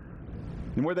tribes.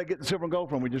 And where they get the silver and gold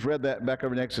from? We just read that back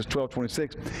over in Exodus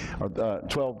 12:26 or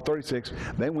 12:36.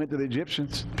 They went to the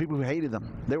Egyptians, people who hated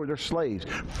them. They were their slaves.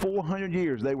 400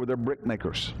 years they were their brick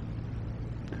makers.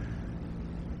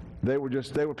 They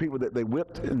were people that they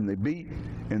whipped and they beat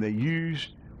and they used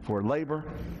for labor.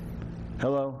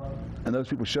 Hello? And those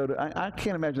people showed it. I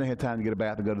can't imagine they had time to get a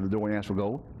bath and go to the door and ask for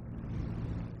gold.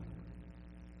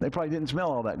 They probably didn't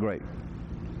smell all that great.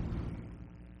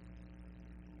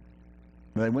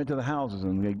 They went to the houses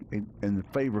and the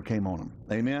favor came on them.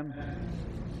 Amen?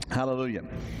 Hallelujah.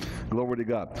 Glory to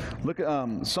God. Look at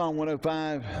Psalm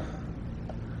 105,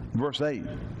 verse 8.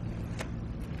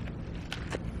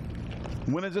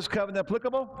 When is this covenant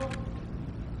applicable?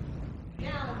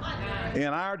 In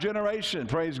our generation.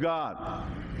 Praise God.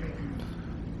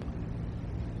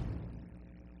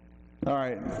 All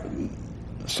right.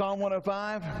 Psalm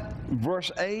 105,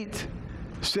 verse 8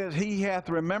 says, He hath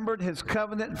remembered His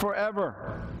covenant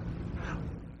forever,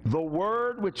 the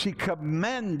word which He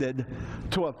commanded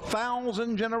to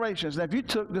 1,000 generations. Now, if you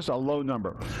took just a low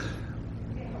number,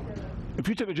 if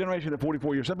you took a generation at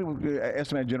 44 years, some people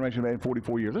estimate a generation at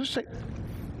 44 years. Let's say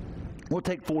we'll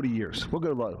take 40 years. We'll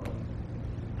go low.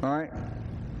 All right?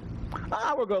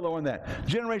 We'll go lower than that.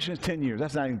 Generation is 10 years.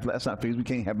 That's not feasible. We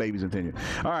can't have babies in 10 years.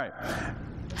 All right.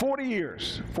 40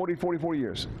 years. 40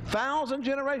 years. 1,000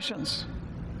 generations.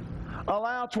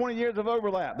 Allow 20 years of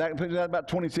overlap. That puts out about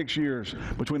 26 years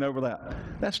between overlap.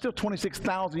 That's still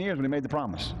 26,000 years when He made the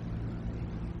promise.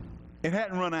 It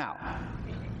hadn't run out.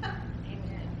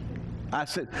 I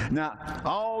said, now,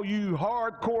 all you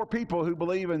hardcore people who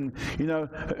believe in,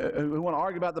 who want to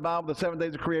argue about the Bible, the 7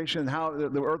 days of creation, and how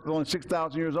the earth is only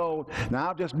 6,000 years old, now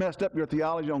I've just messed up your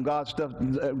theology on God's stuff.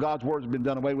 God's word has been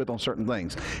done away with on certain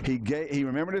things. He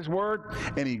remembered His word,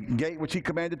 and He gave, which He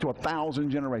commanded to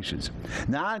 1,000 generations.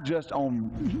 Now, I just,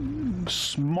 on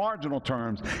marginal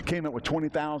terms, came up with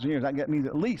 20,000 years. That means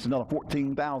at least another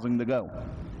 14,000 to go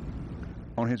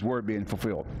on His word being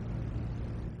fulfilled.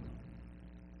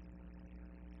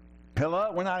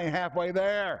 Hello? We're not even halfway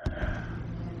there.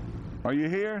 Are you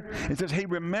here? It says, He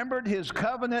remembered His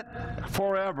covenant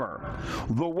forever,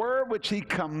 the word which He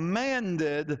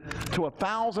commanded to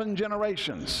 1,000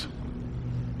 generations.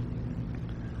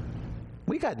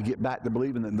 We got to get back to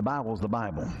believing that the Bible is the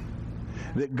Bible.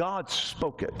 That God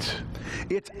spoke it.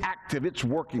 It's active. It's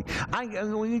working.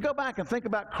 When you go back and think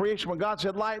about creation, when God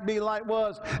said light be, light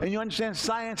was, and you understand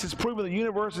science has proven the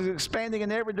universe is expanding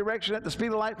in every direction at the speed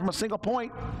of light from a single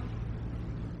point.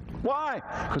 Why?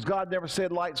 Because God never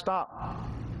said light stop.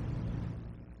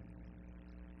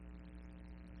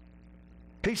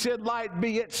 He said light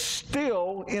be. It's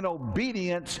still in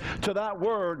obedience to that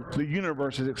word. The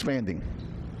universe is expanding.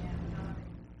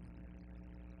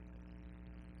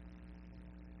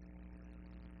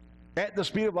 At the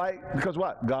speed of light, because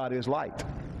what? God is light.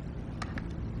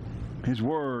 His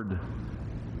word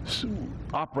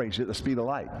operates at the speed of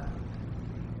light.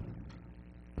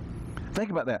 Think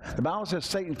about that. The Bible says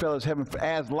Satan fell as heaven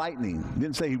as lightning. It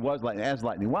didn't say he was lightning, as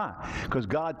lightning. Why? Because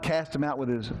God cast him out with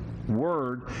His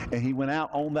word, and he went out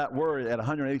on that word at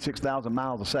 186,000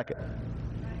 miles a second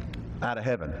out of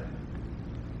heaven.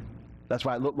 That's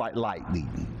why it looked like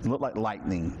lightning. It looked like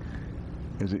lightning.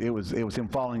 It was him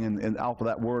falling in off of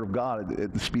that word of God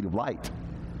at the speed of light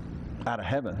out of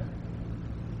heaven.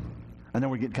 I know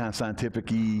we're getting kind of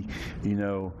scientific-y,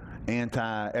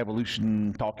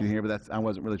 anti-evolution talking here, but I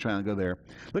wasn't really trying to go there.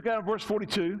 Look at verse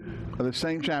 42 of the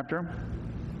same chapter.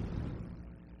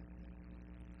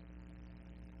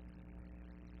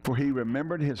 For He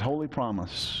remembered His holy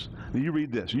promise. Now you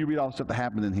read this. You read all the stuff that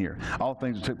happened in here. All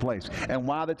things that took place. And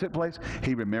why they took place?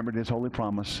 He remembered His holy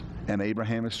promise and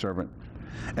Abraham His servant.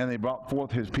 And they brought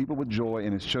forth His people with joy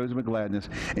and His chosen with gladness.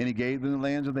 And He gave them the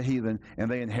lands of the heathen. And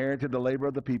they inherited the labor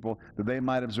of the people, that they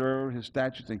might observe His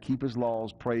statutes and keep His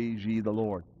laws. Praise ye the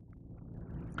Lord.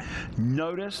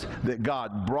 Notice that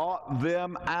God brought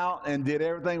them out and did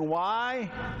everything.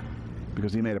 Why?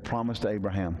 Because He made a promise to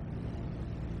Abraham.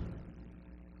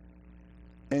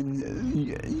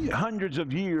 And hundreds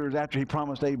of years after He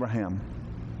promised Abraham.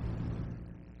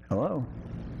 Hello?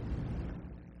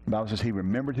 The Bible says He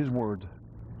remembered His word.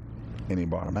 And He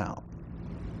brought them out.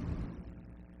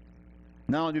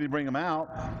 Not only did He bring them out,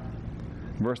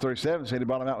 verse 37 said He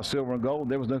brought them out with silver and gold.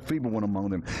 There was no feeble one among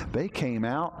them. They came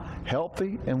out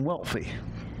healthy and wealthy.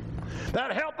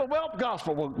 That health and wealth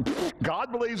gospel, well,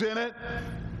 God believes in it.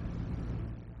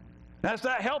 That's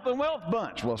that health and wealth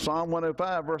bunch. Well, Psalm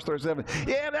 105, verse 37.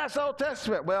 Yeah, that's Old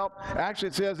Testament. Well, actually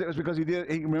it says it was because he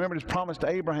remembered his promise to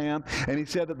Abraham, and he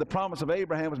said that the promise of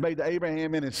Abraham was made to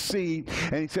Abraham and his seed,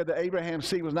 and he said that Abraham's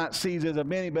seed was not seeds as of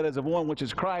many, but as of one, which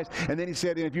is Christ. And then he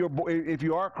said, if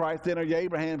you are Christ, then are you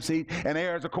Abraham's seed and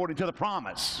heirs according to the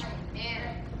promise.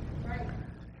 Amen.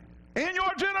 In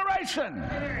your generation.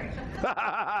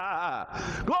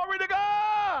 Glory to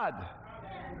God.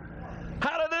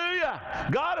 Hallelujah.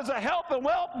 God is a health and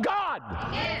wealth God.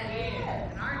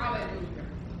 Yes. Hallelujah.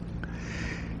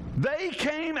 They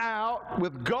came out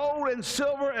with gold and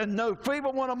silver and no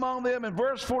feeble one among them. And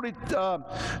verse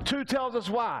 42 tells us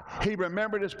why. He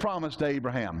remembered his promise to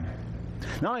Abraham.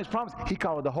 Not only his promise, he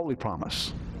called it a holy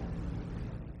promise.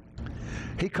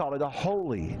 He called it a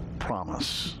holy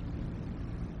promise.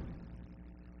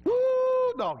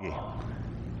 Woo, doggy.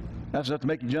 That's enough to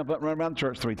make you jump up and run around the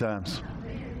church 3 times.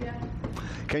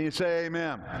 Can you say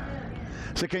amen?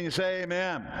 So can you say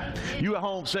amen? You at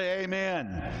home say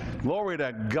amen. Glory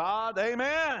to God.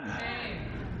 Amen.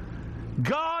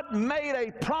 God made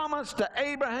a promise to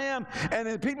Abraham, and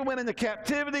then people went into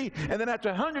captivity, and then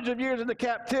after hundreds of years into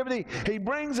captivity, he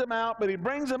brings them out, but he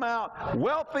brings them out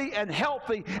wealthy and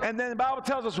healthy, and then the Bible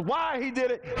tells us why he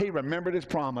did it. He remembered his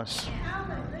promise.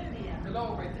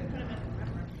 Glory.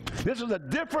 This is a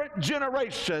different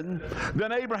generation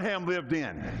than Abraham lived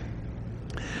in.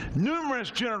 Numerous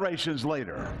generations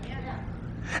later.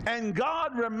 And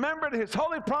God remembered his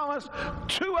holy promise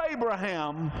to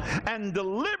Abraham and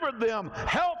delivered them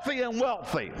healthy and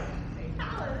wealthy.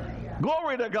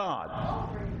 Glory to God.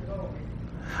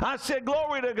 I said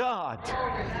glory to God.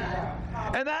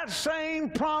 And that same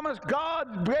promise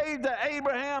God gave to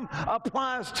Abraham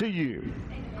applies to you.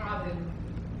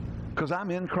 Because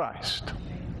I'm in Christ.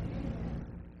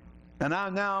 And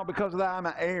I'm now, because of that, I'm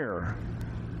an heir.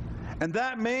 And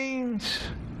that means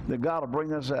that God will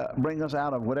bring us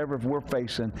out of whatever we're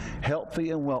facing healthy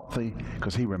and wealthy,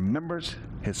 because he remembers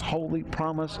his holy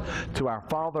promise to our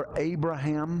father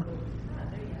Abraham.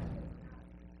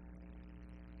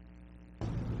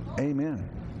 Amen.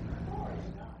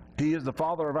 He is the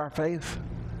father of our faith.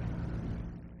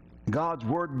 God's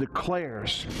word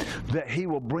declares that he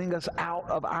will bring us out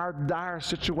of our dire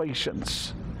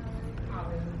situations.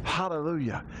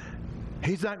 Hallelujah.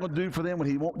 He's not going to do for them what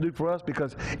he won't do for us,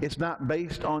 because it's not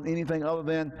based on anything other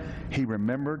than he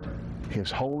remembered his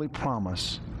holy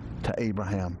promise to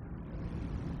Abraham.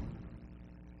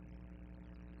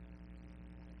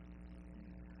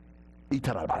 Make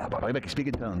you speak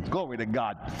in tongues. Glory to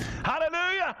God.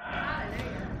 Hallelujah.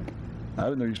 I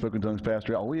didn't know you spoke in tongues,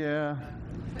 Pastor. Oh, yeah.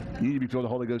 You need to be filled with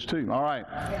the Holy Ghost, too. All right.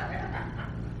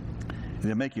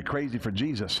 It'll make you crazy for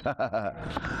Jesus.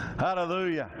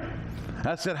 Hallelujah.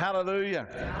 I said hallelujah.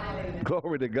 Hallelujah.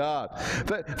 Glory to God.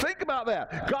 Think about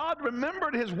that. God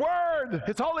remembered his word,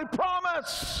 his holy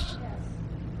promise.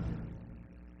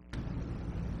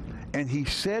 And he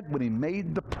said when he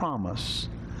made the promise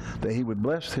that he would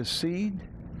bless his seed,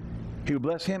 he would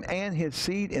bless him and his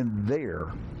seed in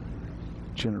their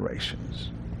generations.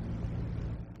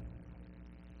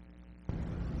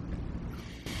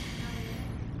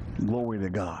 Glory to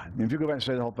God. And if you go back and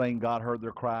say the whole thing, God heard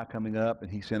their cry coming up,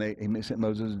 and he sent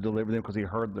Moses to deliver them because he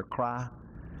heard their cry.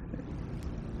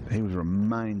 He was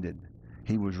reminded.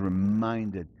 He was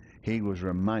reminded. He was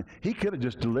reminded. He could have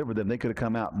just delivered them. They could have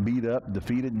come out beat up,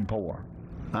 defeated, and poor.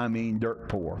 I mean, dirt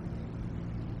poor.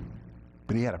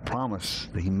 But he had a promise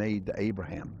that he made to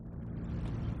Abraham.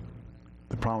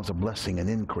 The promise of blessing and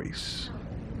increase.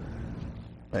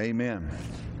 Amen.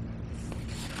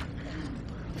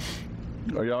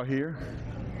 Are y'all here?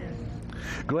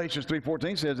 Galatians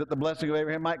 3:14 says that the blessing of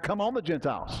Abraham might come on the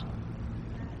Gentiles.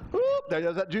 Whoop, there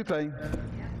goes that Jew thing.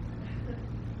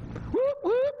 Whoop,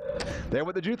 whoop. There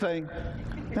with the Jew thing.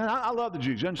 And I love the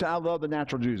Jews. I love the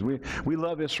natural Jews. We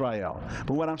love Israel.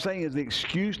 But what I'm saying is the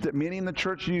excuse that many in the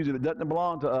church use, that it doesn't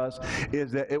belong to us,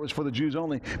 is that it was for the Jews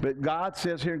only. But God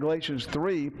says here in Galatians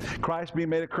 3, Christ being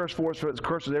made a curse for us, for its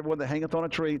curses everyone that hangeth on a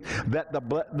tree,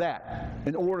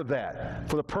 in order that,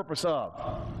 for the purpose of,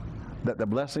 that the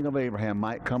blessing of Abraham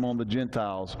might come on the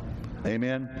Gentiles,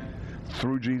 amen,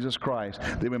 through Jesus Christ,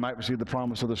 that we might receive the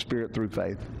promise of the Spirit through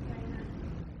faith.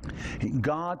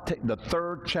 God, the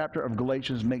 3rd chapter of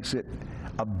Galatians makes it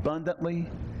abundantly,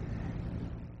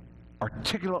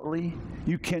 articulately,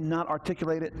 you cannot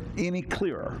articulate it any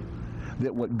clearer,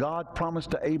 that what God promised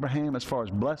to Abraham as far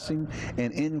as blessing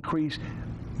and increase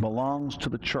belongs to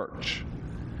the church.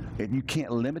 You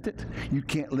can't limit it. You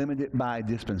can't limit it by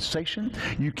dispensation.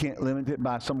 You can't limit it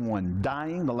by someone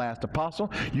dying, the last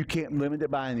apostle. You can't limit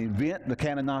it by an event, the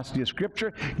canonicity of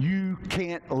Scripture. You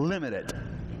can't limit it.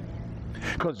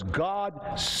 Because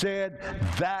God said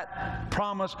that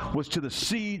promise was to the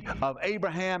seed of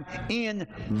Abraham in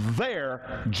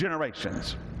their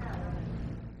generations.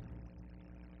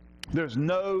 There's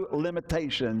no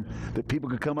limitation that people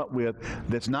could come up with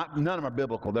that's not, none of them are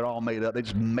biblical. They're all made up. They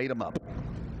just made them up.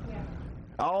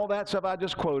 All that stuff I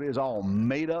just quoted is all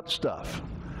made up stuff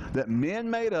that men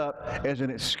made up as an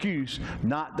excuse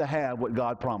not to have what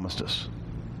God promised us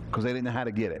because they didn't know how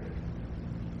to get it.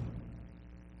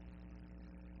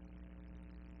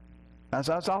 That's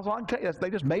all I can tell you. They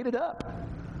just made it up.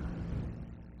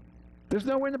 There's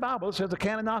nowhere in the Bible that says the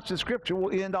canonized Scripture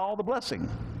will end all the blessing.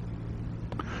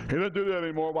 He doesn't do that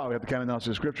anymore. Why? We have the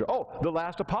canonized Scripture. Oh, the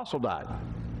last apostle died.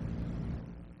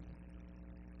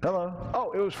 Hello?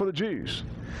 Oh, it was for the Jews.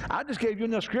 I just gave you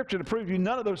enough Scripture to prove you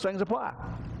none of those things apply.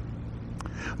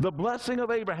 The blessing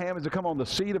of Abraham is to come on the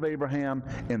seed of Abraham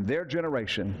in their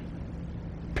generation,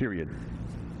 period.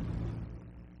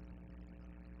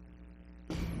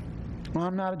 Well,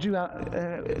 I'm not a Jew.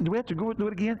 Do we have to go do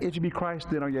it again? If you be Christ,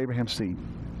 then are you Abraham's seed?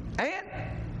 And,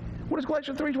 what does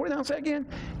Galatians 3:29 say again?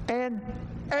 And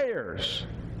heirs,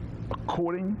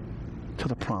 according to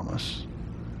the promise.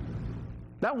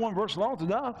 That one verse alone is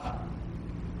enough.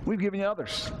 We've given you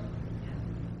others.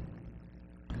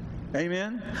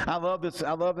 Amen. I love this.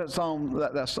 I love that song.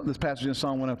 This passage in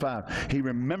Psalm 105. He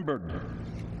remembered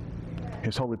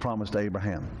his holy promise to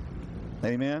Abraham.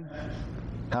 Amen.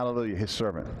 Hallelujah. His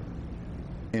servant.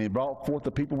 And he brought forth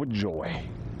the people with joy,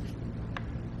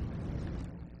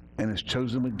 and is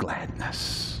chosen with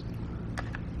gladness.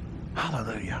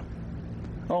 Hallelujah.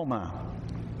 Oh my.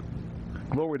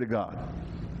 Glory to God.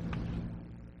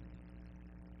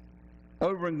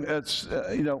 Over in,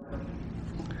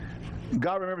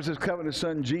 God remembers his covenant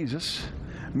son Jesus,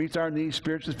 meets our needs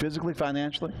spiritually, physically,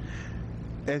 financially,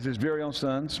 as his very own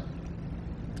sons.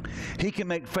 He can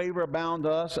make favor abound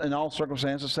to us in all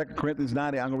circumstances. 2 Corinthians 9:8,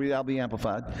 I'm going to read it out of the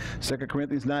Amplified. 2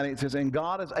 Corinthians 9:8 says, and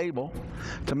God is able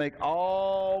to make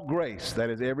all grace, that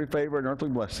is every favor and earthly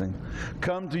blessing,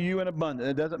 come to you in abundance.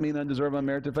 It doesn't mean undeserved,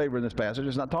 unmerited favor in this passage.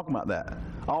 It's not talking about that.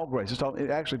 All grace.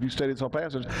 Actually, if you study this whole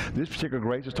passage, this particular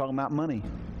grace is talking about money.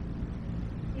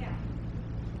 Yeah.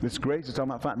 This grace is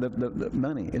talking about the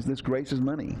money. This grace is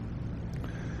money.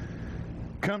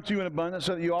 Come to you in abundance,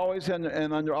 so that you always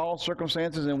and under all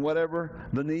circumstances and whatever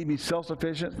the need be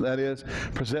self-sufficient, that is,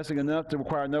 possessing enough to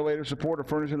require no aid or support, or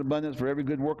furnish in abundance for every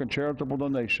good work and charitable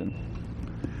donation.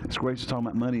 This grace is talking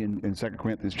about money in 2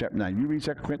 Corinthians chapter 9. You read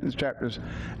 2 Corinthians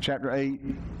chapter 8,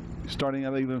 starting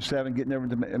at even 7, getting over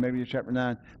to maybe chapter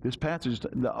 9. This passage,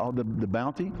 the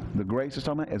bounty, the grace is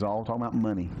talking about, is all talking about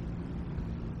money.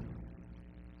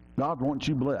 God wants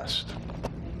you blessed.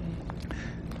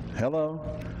 Hello?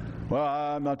 Well,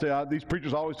 I'm not telling you, these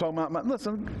preachers always talking about money.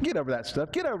 Listen, get over that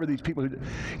stuff. Get over these people who,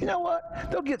 you know what?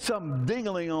 They'll get some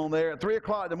dingling on there at 3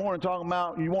 o'clock in the morning talking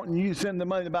about wanting you to send the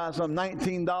money to buy some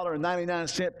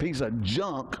 $19.99 piece of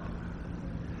junk.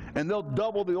 And they'll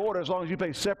double the order as long as you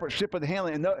pay separate shipping and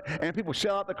handling. And people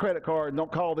shell out the credit card and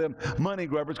don't call them money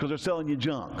grubbers because they're selling you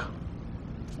junk.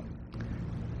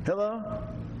 Hello?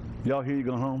 Y'all hear you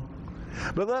going home?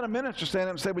 But let a minister stand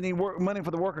up and say we need money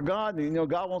for the work of God, and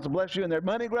God wants to bless you, and they're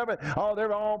money grabbing. Oh,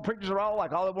 they're all preachers are all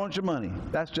like, all they want your money.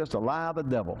 That's just a lie of the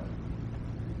devil.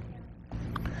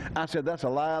 I said that's a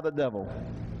lie of the devil.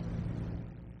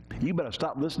 You better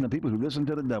stop listening to people who listen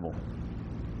to the devil.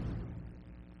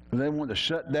 They want to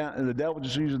shut down, and the devil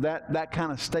just uses that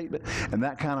kind of statement and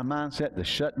that kind of mindset to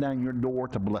shut down your door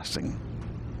to blessing.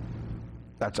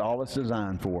 That's all it's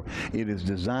designed for. It is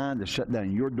designed to shut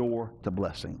down your door to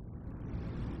blessing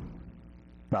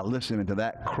by listening to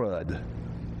that crud.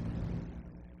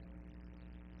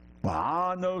 Well,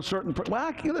 I know certain...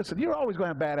 listen, you're always going to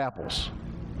have bad apples.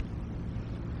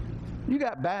 You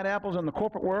got bad apples in the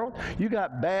corporate world. You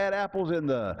got bad apples in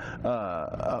the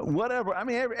whatever. I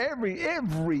mean,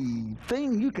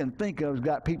 everything you can think of has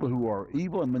got people who are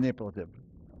evil and manipulative.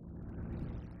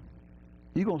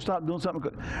 You're going to stop doing something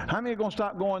good. How many are going to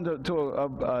stop going to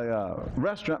a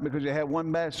restaurant because you had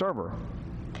one bad server?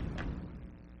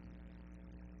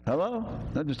 Hello?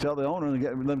 They'll just tell the owner and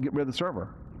let them get rid of the server.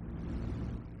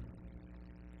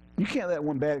 You can't let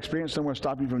one bad experience somewhere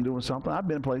stop you from doing something. I've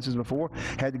been in places before,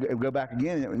 had to go back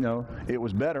again. It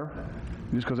was better,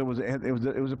 just because it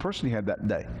was a person he had that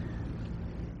day.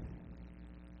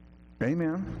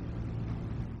 Amen.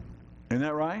 Isn't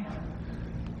that right?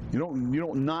 You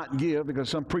don't not give because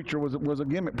some preacher was a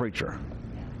gimmick preacher.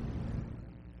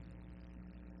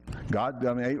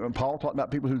 Paul talked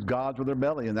about people whose gods were their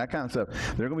belly and that kind of stuff.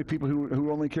 There are going to be people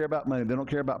who only care about money. They don't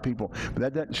care about people.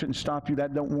 But that shouldn't stop you.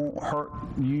 That won't hurt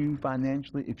you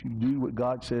financially if you do what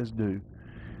God says do.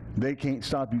 they can't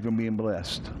stop you from being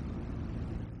blessed.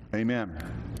 Amen.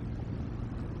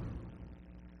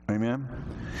 Amen.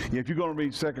 If you're going to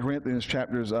read 2 Corinthians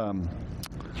chapters, I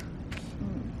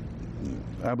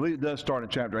believe it does start in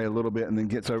chapter 8 a little bit and then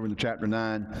gets over into chapter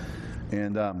 9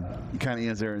 and kind of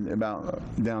ends there about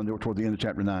down toward the end of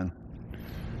chapter 9.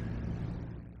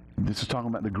 This is talking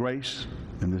about the grace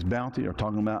and this bounty, or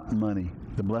talking about money.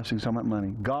 The blessings talking about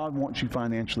money. God wants you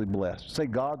financially blessed. Say,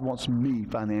 God wants me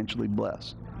financially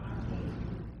blessed.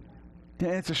 And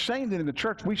it's a shame that in the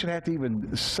church we should have to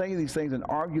even say these things and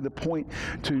argue the point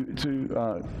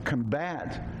to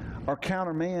combat or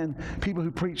countermand people who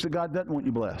preach that God doesn't want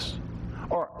you blessed.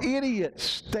 Or idiot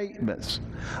statements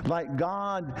like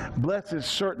God blesses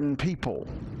certain people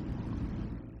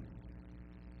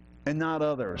and not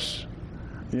others.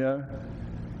 Yeah.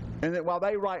 And that while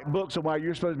they write books of why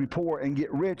you're supposed to be poor and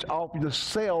get rich off the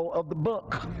sale of the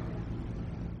book.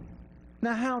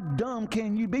 Now, how dumb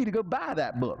can you be to go buy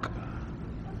that book?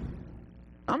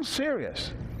 I'm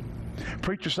serious.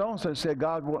 Preacher so-and-so said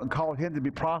God called him to be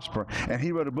prosper, and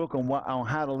he wrote a book on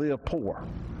how to live poor.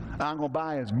 I'm going to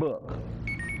buy his book.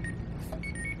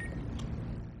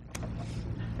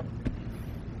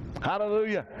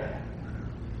 Hallelujah.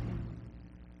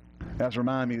 That's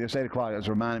reminding me, it's 8 o'clock, that's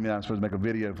reminding me that I'm supposed to make a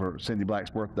video for Cindy Black's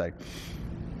birthday.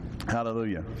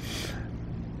 Hallelujah.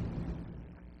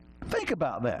 Think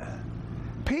about that.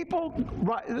 People,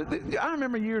 right, I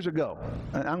remember years ago,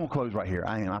 I'm going to close right here,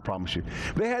 I promise you.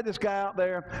 They had this guy out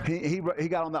there, he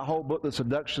got on that whole book, The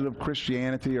Seduction of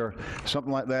Christianity or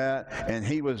something like that, and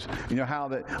he was, you know, how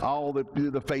that all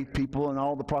the faith people and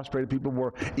all the prosperity people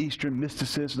were Eastern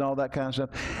mysticists and all that kind of stuff,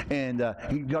 and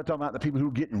he got talking about the people who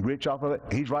were getting rich off of it.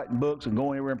 He's writing books and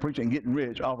going everywhere and preaching and getting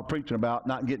rich off of preaching about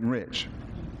not getting rich.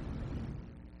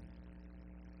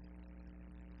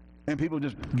 And people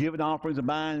just giving offerings and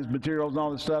buying his materials and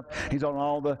all this stuff. He's on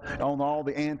all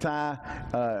the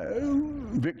anti-victory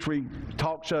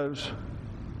talk shows.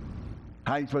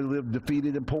 How you're supposed to live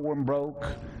defeated and poor and broke.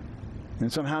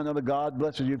 And somehow or another God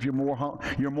blesses you if you're more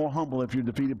humble if you're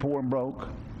defeated, poor, and broke.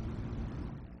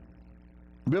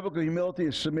 Biblical humility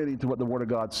is submitting to what the Word of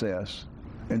God says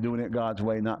and doing it God's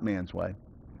way, not man's way.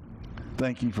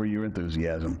 Thank you for your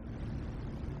enthusiasm.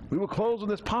 We will close on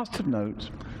this positive note.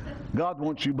 God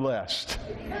wants you blessed.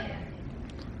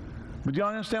 But do you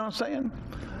understand what I'm saying?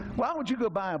 Why would you go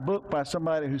buy a book by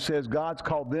somebody who says God's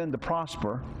called them to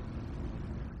prosper,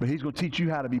 but he's going to teach you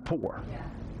how to be poor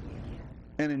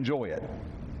and enjoy it?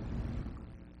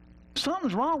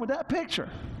 Something's wrong with that picture.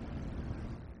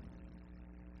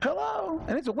 Hello?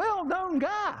 And it's a well-known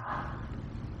guy.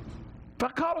 If I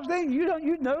call his name,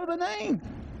 you know the name.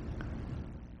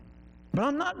 But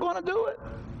I'm not going to do it.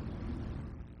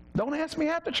 Don't ask me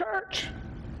after church,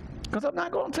 because I'm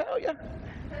not going to tell you.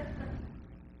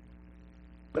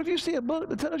 But if you see a book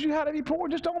that tells you how to be poor,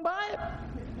 just don't buy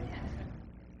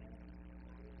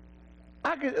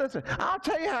it. Listen, I'll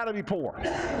tell you how to be poor.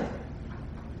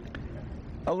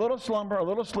 A little slumber, a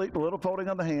little sleep, a little folding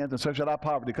of the hands, and so shall our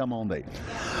poverty come on thee.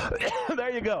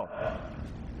 There you go.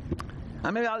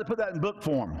 Maybe I'll put that in book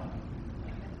form.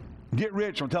 Get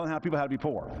rich from telling how people how to be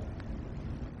poor.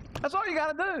 That's all you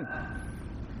got to do.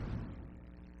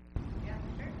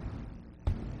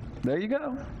 There you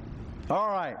go. All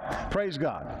right. Praise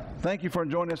God. Thank you for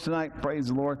joining us tonight. Praise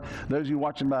the Lord. Those of you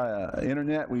watching by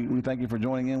internet, we thank you for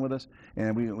joining in with us.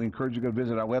 And we encourage you to go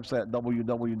visit our website at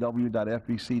www.fvc.org.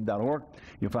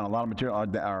 You'll find a lot of material,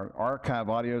 our archive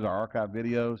audios, our archive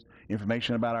videos,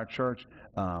 information about our church,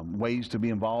 ways to be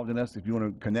involved in us. If you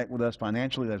want to connect with us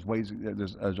financially,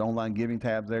 there's online giving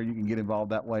tabs there. You can get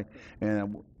involved that way.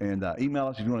 And email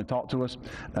us if you want to talk to us.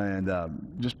 And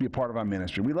just be a part of our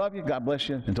ministry. We love you. God bless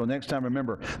you. Until next time,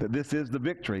 remember that this is the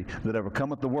victory that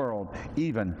overcometh the world,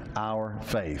 even our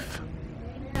faith.